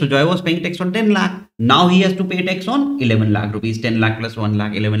paying tax. Sujoy was paying tax on 10 lakh. Now he has to pay tax on 11 lakh rupees. 10 lakh plus 1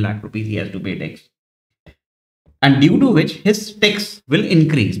 lakh, 11 lakh rupees he has to pay tax. And due to which his tax will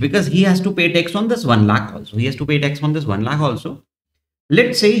increase because he has to pay tax on this 1 lakh also. He has to pay tax on this 1 lakh also.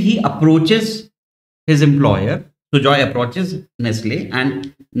 Let's say he approaches his employer. Sujoy approaches Nestle,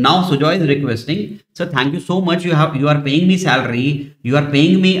 and now Sujoy is requesting, sir, thank you so much. You are paying me salary. You are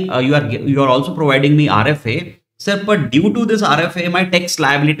paying me. You are also providing me RFA, sir. But due to this RFA, my tax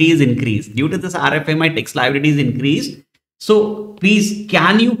liability is increased. Due to this RFA, my tax liability is increased. So please,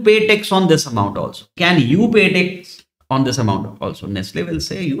 can you pay tax on this amount also? Can you pay tax on this amount also? Nestle will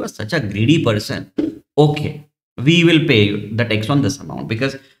say, you are such a greedy person. Okay, we will pay you the tax on this amount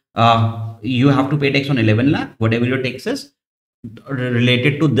because you have to pay tax on 11 lakh. Whatever your tax is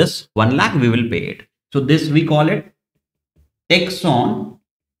related to this 1 lakh, we will pay it. So this we call it tax on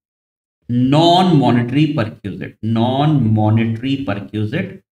non-monetary perquisite. Non-monetary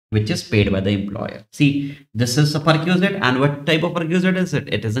perquisite, which is paid by the employer. See, this is a perquisite, and what type of perquisite is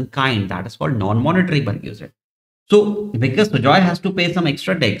it? It is in kind. That is called non-monetary perquisite. So because Sujoy has to pay some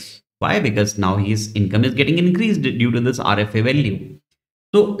extra tax. Why? Because now his income is getting increased due to this RFA value.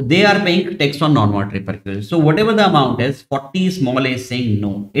 So they are paying tax on non-monetary purchases. So whatever the amount is, 40 small a is saying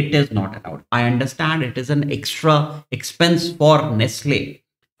no, it is not allowed. I understand it is an extra expense for Nestle.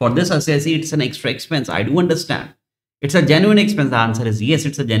 For this assessee, it's an extra expense. I do understand. It's a genuine expense. The answer is yes,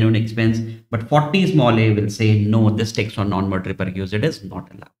 it's a genuine expense. But 40 small a will say no, this tax on non-monetary purchase it is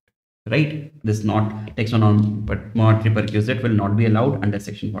not allowed. Right? This not tax on non-monetary purchase it will not be allowed under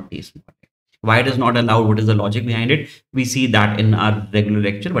section 40 small a. Why it is not allowed? What is the logic behind it? We see that in our regular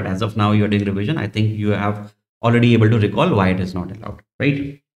lecture, but as of now, you're doing revision. I think you have already able to recall why it is not allowed,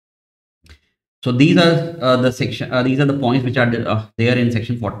 right? So these are the section. These are the points which are there in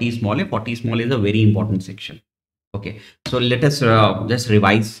section 40 small a. 40 small a is a very important section. Okay, so let us just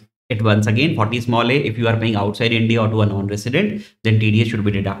revise it once again. 40 small a, if you are paying outside India or to a non-resident, then TDS should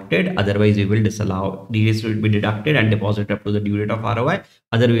be deducted. Otherwise, we will disallow. TDS should be deducted and deposited up to the due date of ROI.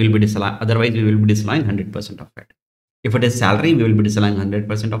 Otherwise, we will be disallowing 100% of it. If it is salary, we will be disallowing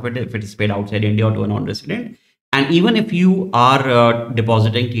 100% of it if it is paid outside India or to a non-resident. And even if you are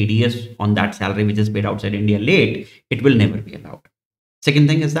depositing TDS on that salary which is paid outside India late, it will never be allowed. Second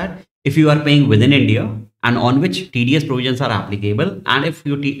thing is that if you are paying within India and on which TDS provisions are applicable, and if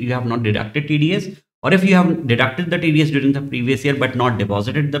you have not deducted TDS, or if you have deducted the TDS during the previous year but not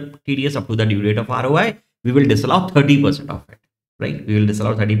deposited the TDS up to the due date of ROI, we will disallow 30% of it, right? We will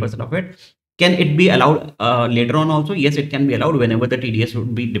disallow 30% of it. Can it be allowed later on also? Yes, it can be allowed. Whenever the TDS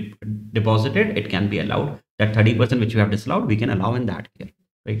would be deposited, it can be allowed. That 30% which you have disallowed, we can allow in that year,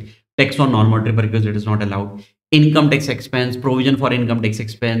 right? Tax on non-monetary purpose, it is not allowed. Income tax expense, provision for income tax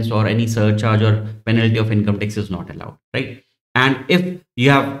expense, or any surcharge or penalty of income tax is not allowed, right? And if you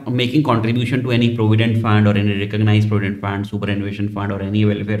have making contribution to any provident fund or any recognized provident fund, superannuation fund, or any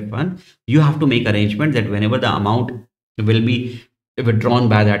welfare fund, you have to make arrangements that whenever the amount will be withdrawn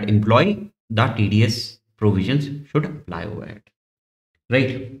by that employee, the TDS provisions should apply over it,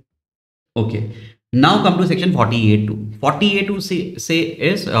 right? Okay. Now come to section 48.2.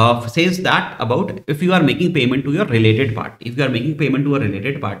 48.2 says that about if you are making payment to your related party, if you are making payment to a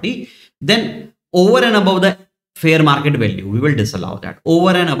related party, then over and above the fair market value, we will disallow that. Over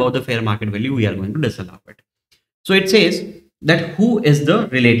and above the fair market value, we are going to disallow it. So it says that who is the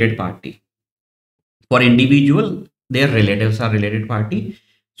related party? For individual, their relatives are related party.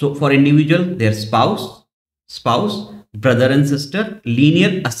 So for individual, their spouse, brother and sister,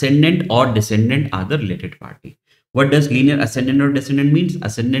 linear ascendant or descendant are the related party. What does linear ascendant or descendant means?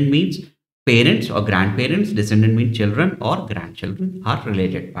 Ascendant means parents or grandparents. Descendant means children or grandchildren are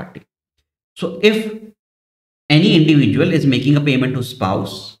related party. So if any individual is making a payment to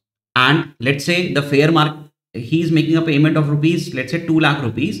spouse, and let's say the fair market, he is making a payment of rupees, let's say 2 lakh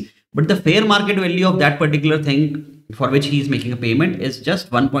rupees, but the fair market value of that particular thing for which he is making a payment is just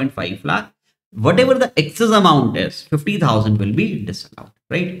 1.5 lakh. Whatever the excess amount is, 50,000 will be disallowed,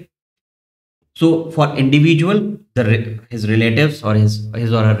 right? So for individual, his relatives or his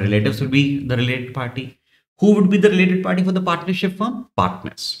or her relatives will be the related party. Who would be the related party for the partnership firm?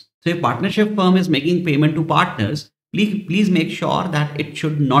 Partners. So if partnership firm is making payment to partners, please make sure that it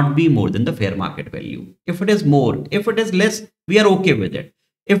should not be more than the fair market value. If it is more, if it is less, we are okay with it.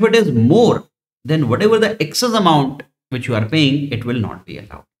 If it is more, then whatever the excess amount which you are paying, it will not be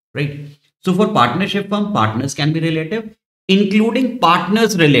allowed, right? So for partnership firm, partners can be relative, including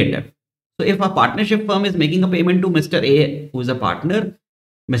partners relative. So if a partnership firm is making a payment to Mr. A, who is a partner,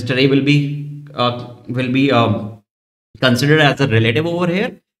 Mr. A will be considered as a relative over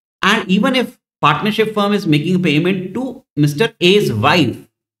here. And even if partnership firm is making a payment to Mr. A's wife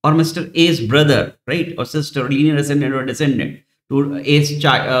or Mr. A's brother, right, or sister, linear ascendant or descendant, to A's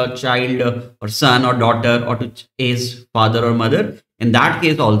child or son or daughter, or to A's father or mother, in that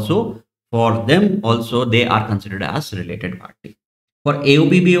case also, for them also, they are considered as related party. For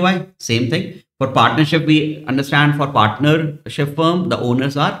AOP BOI, same thing. For partnership, we understand for partnership firm, the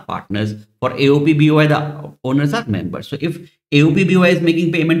owners are partners. For AOP BOI, the owners are members. So if AOP BOI is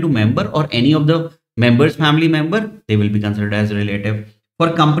making payment to member or any of the members' family member, they will be considered as relative.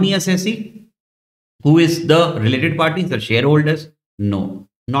 For company assessee, who is the related party? The shareholders? No,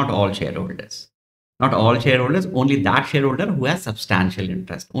 not all shareholders. Not all shareholders, only that shareholder who has substantial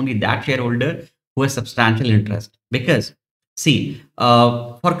interest. Only that shareholder who has substantial interest. Because see,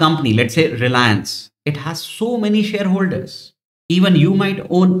 for company, let's say Reliance, it has so many shareholders. Even you might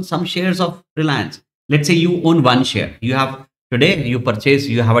own some shares of Reliance. Let's say you own one share. You have today, you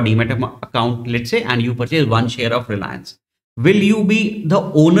have a demat account, let's say, and you purchase one share of Reliance. Will you be the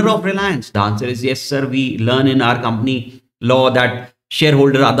owner of Reliance? The answer is yes, sir. We learn in our company law that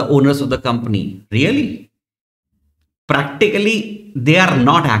shareholders are the owners of the company. Really? Practically, they are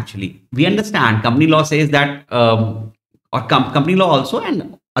not actually. We understand company law says that or company law also,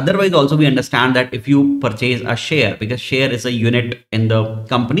 and otherwise also we understand that if you purchase a share, because share is a unit in the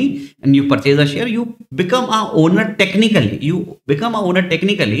company, and you purchase a share, you become a owner technically. You become a owner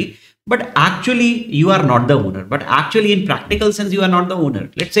technically, but actually you are not the owner. But actually, in practical sense, you are not the owner.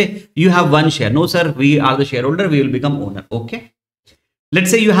 Let's say you have one share. No, sir, we are the shareholder. We will become owner. Okay. Let's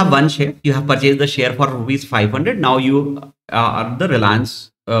say you have one share. You have purchased the share for rupees 500. Now you are the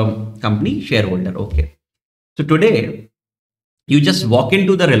Reliance company shareholder. Okay. So today you just walk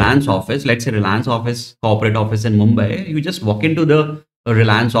into the Reliance office. Let's say Reliance office, corporate office in Mumbai. You just walk into the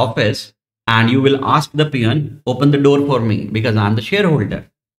Reliance office and you will ask the peon, open the door for me because I'm the shareholder.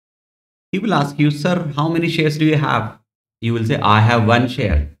 He will ask you, sir, how many shares do you have? You will say, I have one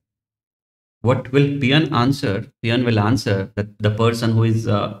share. What will peon answer? Peon will answer that the person who is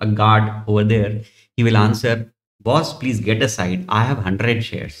a guard over there, he will answer, boss, please get aside. I have 100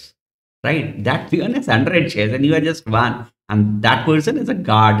 shares. Right? That peon has 100 shares and you are just one. And that person is a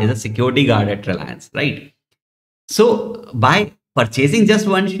guard, is a security guard at Reliance. Right? So by purchasing just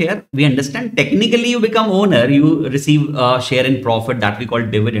one share, we understand technically you become owner, you receive a share in profit that we call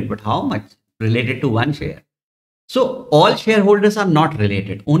dividend. But how much related to one share? So all shareholders are not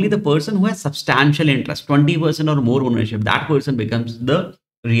related. Only the person who has substantial interest, 20% or more ownership, that person becomes the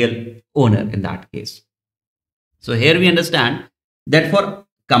real owner in that case. So here we understand that for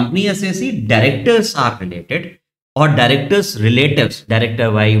company SAC, directors are related, or directors' relatives, director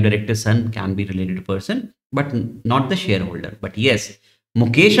wife, director son can be related person, but not the shareholder. But yes,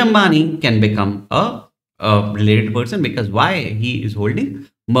 Mukesh Ambani can become a related person, because why? He is holding,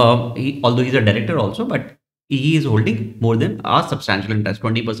 although he's a director also, but he is holding more than a substantial interest,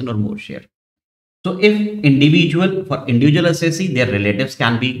 20% or more share. So if for individual SSC, their relatives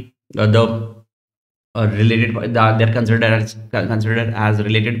can be the related, they're considered as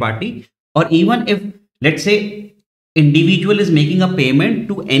related party. Or even if, let's say, individual is making a payment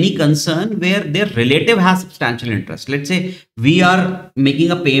to any concern where their relative has substantial interest. Let's say we are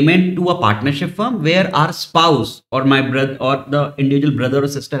making a payment to a partnership firm where our spouse or my brother or the individual brother or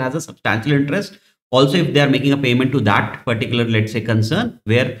sister has a substantial interest. Also, if they are making a payment to that particular, let's say, concern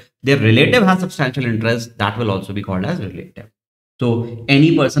where their relative has substantial interest, that will also be called as relative. So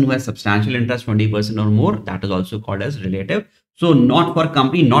any person who has substantial interest, 20% or more, that is also called as relative. So not for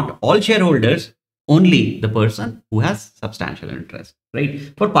company, not all shareholders, only the person who has substantial interest, right?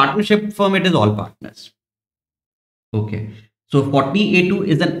 For partnership firm, it is all partners. Okay. So 40A2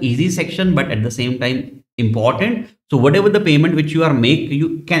 is an easy section, but at the same time important. So whatever the payment which you are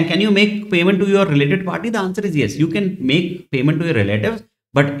can you make payment to your related party? The answer is yes. You can make payment to your relatives,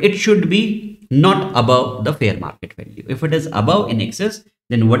 but it should be not above the fair market value. If it is above, in excess,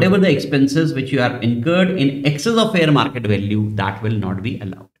 then whatever the expenses which you have incurred in excess of fair market value, that will not be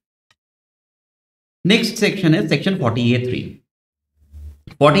allowed. Next section is section 40A3.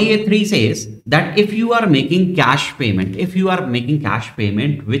 40A3 says that if you are making cash payment,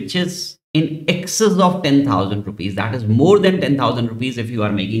 which is in excess of 10,000 rupees, that is more than 10,000 rupees, if you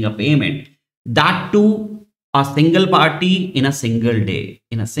are making a payment, that to a single party in a single day,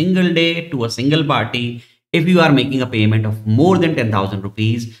 to a single party, if you are making a payment of more than 10,000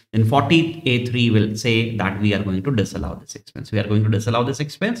 rupees, then 40A3 will say that we are going to disallow this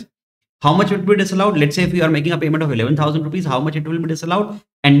expense. How much would be disallowed? Let's say if you are making a payment of 11,000 rupees, how much it will be disallowed?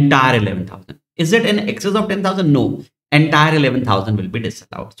 Entire 11,000. Is it in excess of 10,000? No. Entire 11,000 will be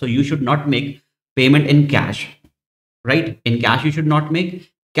disallowed. So you should not make payment in cash, right? In cash, you should not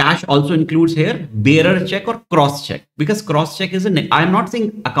make. Cash also includes here bearer check or cross check, because cross check is I'm not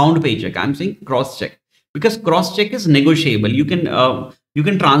saying account pay check. I'm saying cross check, because cross check is negotiable. You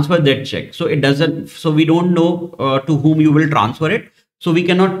can transfer that check. So it doesn't. So we don't know to whom you will transfer it. So we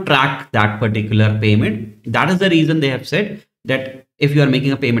cannot track that particular payment. That is the reason they have said that if you are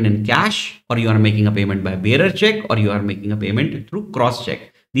making a payment in cash, or you are making a payment by bearer check, or you are making a payment through cross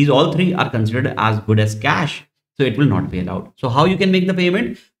check, these all three are considered as good as cash. So it will not be allowed. So how you can make the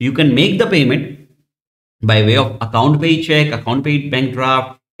payment? You can make the payment by way of account pay check, account pay bank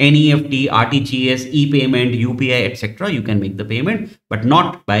draft, NEFT, RTGS, e-payment, UPI, etc. You can make the payment, but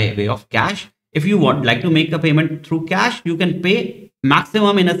not by way of cash. If you like to make a payment through cash, you can pay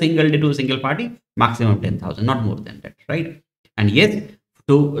maximum in a single day to a single party, maximum 10,000, not more than that, right? And yes,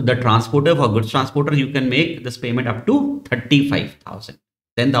 to the transporter, for goods transporter, you can make this payment up to 35,000.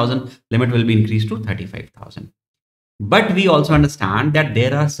 10,000 limit will be increased to 35,000. But we also understand that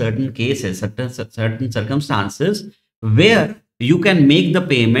there are certain cases, certain circumstances where you can make the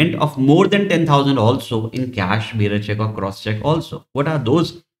payment of more than 10,000 also in cash, bearer check, or cross check also. What are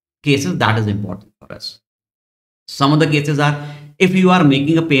those cases? That is important for us. Some of the cases are if you are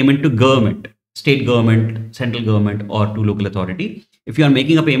making a payment to government, state government, central government, or to local authority. If you are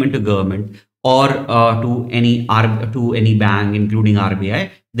making a payment to government or to any bank, including RBI,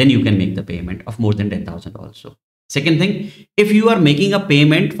 then you can make the payment of more than 10,000 also. Second thing, if you are making a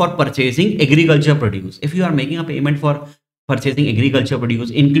payment for purchasing agriculture produce, if you are making a payment for purchasing agriculture produce,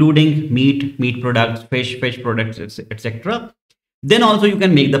 including meat products, fish products, etc., then also you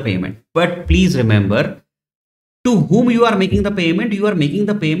can make the payment. But please remember, to whom you are making the payment? You are making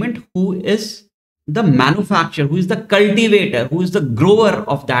the payment who is the manufacturer, who is the cultivator, who is the grower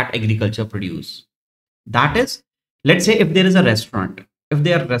of that agriculture produce. That is, let's say if there is a restaurant,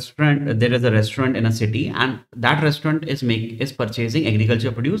 there is a restaurant in a city, and that restaurant is purchasing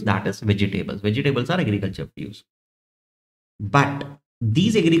agriculture produce, that is vegetables. Vegetables are agriculture produce. But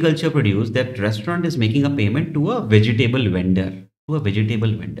these agriculture produce, that restaurant is making a payment to a vegetable vendor.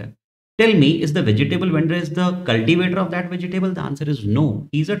 Tell me, is the vegetable vendor is the cultivator of that vegetable? The answer is no.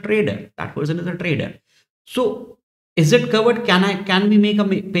 He's a trader. That person is a trader. So is it covered? Can we make a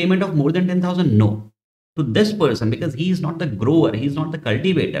payment of more than 10,000? No. To this person, because he is not the grower, he is not the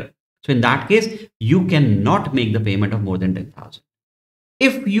cultivator. So in that case, you cannot make the payment of more than 10,000.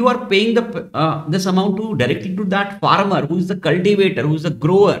 If you are paying this amount directly to that farmer, who is the cultivator, who is the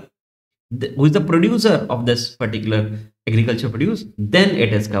grower, who is the producer of this particular agriculture produce, then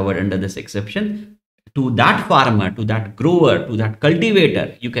it is covered under this exception. To that farmer, to that grower, to that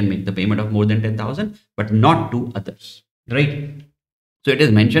cultivator, you can make the payment of more than 10,000, but not to others, right? So it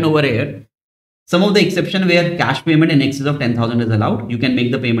is mentioned over here. Some of the exception where cash payment in excess of 10,000 is allowed. You can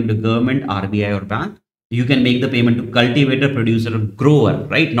make the payment to government, RBI, or bank. You can make the payment to cultivator, producer, or grower,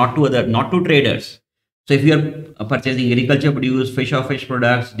 right? Not to traders. So if you are purchasing agriculture produce, fish or fish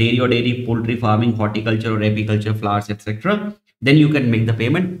products, dairy or dairy, poultry farming, horticulture or apiculture, flowers, etc., then you can make the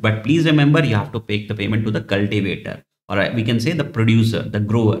payment. But please remember, you have to pay the payment to the cultivator, or we can say the producer, the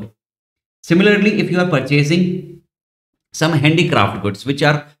grower. Similarly, if you are purchasing some handicraft goods which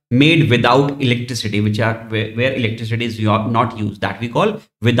are made without electricity, where electricity is not used, that we call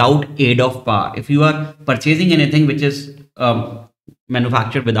without aid of power. If you are purchasing anything which is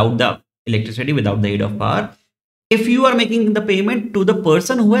manufactured without the electricity, without the aid of power, if you are making the payment to the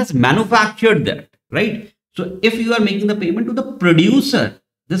person who has manufactured that, right? So if you are making the payment to the producer,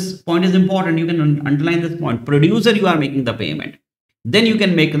 this point is important, you can underline this point, producer, you are making the payment, then you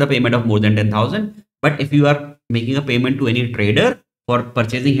can make the payment of more than 10,000. But if you are making a payment to any trader for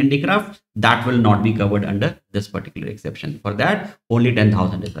purchasing handicraft, that will not be covered under this particular exception. For that, only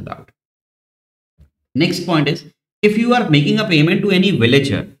 10,000 is allowed. Next point is, if you are making a payment to any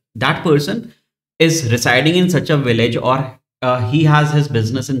villager, that person is residing in such a village, or he has his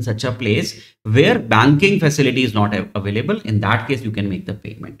business in such a place where banking facility is not available. In that case, you can make the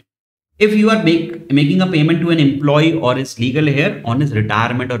payment. If you are making a payment to an employee or is legal heir on his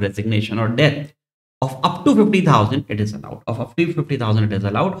retirement or resignation or death, of up to 50,000, it is allowed. Of up to 50,000, it is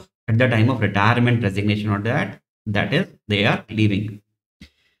allowed at the time of retirement, resignation, or that is they are leaving.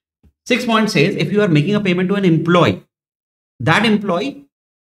 6 point says, if you are making a payment to an employee, that employee,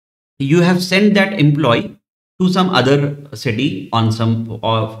 you have sent that employee to some other city on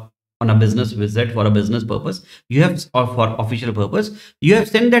a business visit for a business purpose, or for official purpose, you have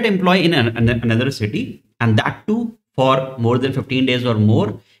sent that employee in another city, and that too for more than 15 days or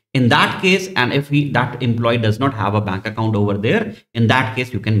more. In that case, and if that employee does not have a bank account over there, in that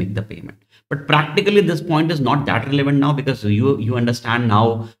case, you can make the payment. But practically, this point is not that relevant now, because you understand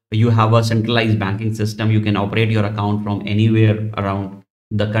now you have a centralized banking system. You can operate your account from anywhere around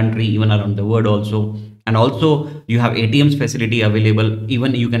the country, even around the world also. And also you have ATMs facility available.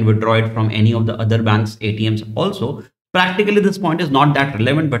 Even you can withdraw it from any of the other banks ATMs also. Practically, this point is not that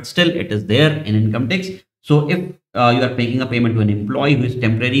relevant, but still it is there in income tax. So if you are making a payment to an employee who is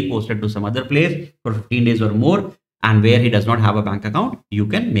temporarily posted to some other place for 15 days or more, and where he does not have a bank account, you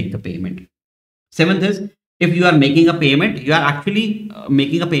can make the payment. 7th is, if you are making a payment, you are actually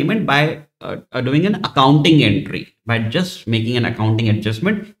making a payment by doing an accounting entry, by just making an accounting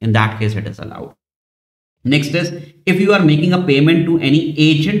adjustment. In that case, it is allowed. Next is, if you are making a payment to any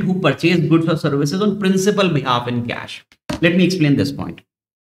agent who purchased goods or services on principal behalf in cash. Let me explain this point.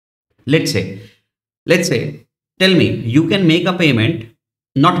 Let's say, tell me, you can make a payment,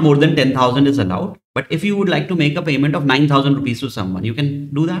 not more than 10,000 is allowed. But if you would like to make a payment of 9,000 rupees to someone, you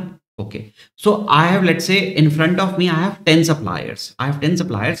can do that. Okay. So I have, let's say in front of me, I have 10 suppliers. I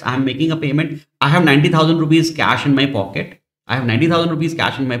am making a payment. I have 90,000 rupees cash in my pocket. I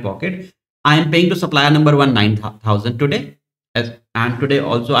am paying to supplier number 1 9,000 today. And today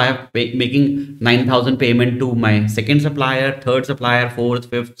also I have making 9,000 payment to my second supplier, third supplier, fourth,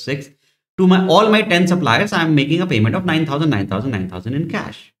 fifth, sixth. To all my 10 suppliers, I am making a payment of 9,000 in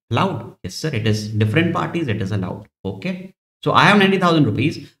cash. Allowed. Yes, sir. It is different parties. It is allowed. Okay. So I have 90,000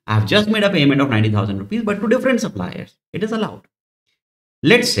 rupees. I have just made a payment of 90,000 rupees, but to different suppliers. It is allowed.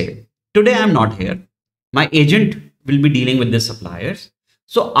 Let's say today I'm not here. My agent will be dealing with the suppliers.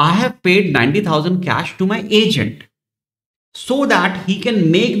 So I have paid 90,000 cash to my agent so that he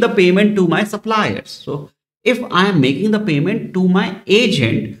can make the payment to my suppliers. So if I am making the payment to my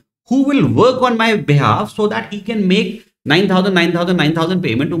agent who will work on my behalf so that he can make 9,000, 9,000, 9,000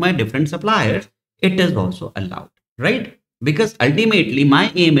 payment to my different suppliers, it is also allowed, right? Because ultimately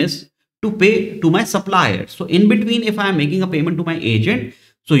my aim is to pay to my suppliers. So in between, if I am making a payment to my agent,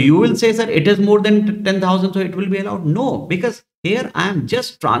 so you will say, sir, it is more than 10,000, so it will be allowed. No, because here I am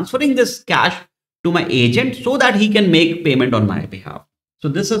just transferring this cash to my agent so that he can make payment on my behalf. So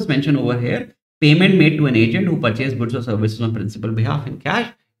this is mentioned over here. Payment made to an agent who purchased goods or services on principal behalf in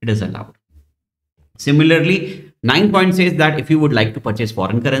cash, it is allowed. Similarly, 9 point says that if you would like to purchase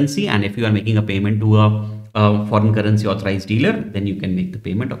foreign currency and if you are making a payment to a foreign currency authorized dealer, then you can make the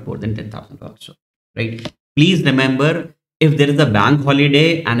payment of more than 10,000 also, right? Please remember, if there is a bank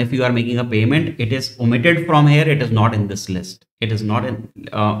holiday and if you are making a payment, it is omitted from here. It is not in this list. It is not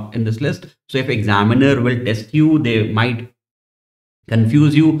in this list. So if examiner will test you, they might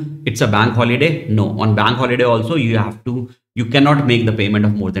confuse you. It's a bank holiday. No, on bank holiday also you cannot make the payment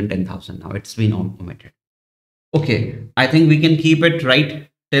of more than 10,000. Now it's been omitted. Okay, I think we can keep it right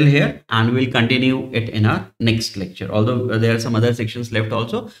till here and we'll continue it in our next lecture. Although there are some other sections left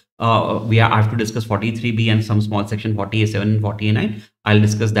also. I have to discuss 43B and some small section 47 and 49. I'll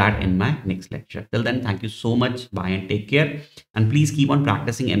discuss that in my next lecture. Till then, thank you so much. Bye and take care. And please keep on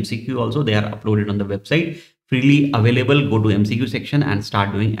practicing MCQ also. They are uploaded on the website. Freely available. Go to MCQ section and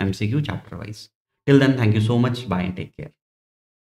start doing MCQ chapter wise. Till then, thank you so much. Bye and take care.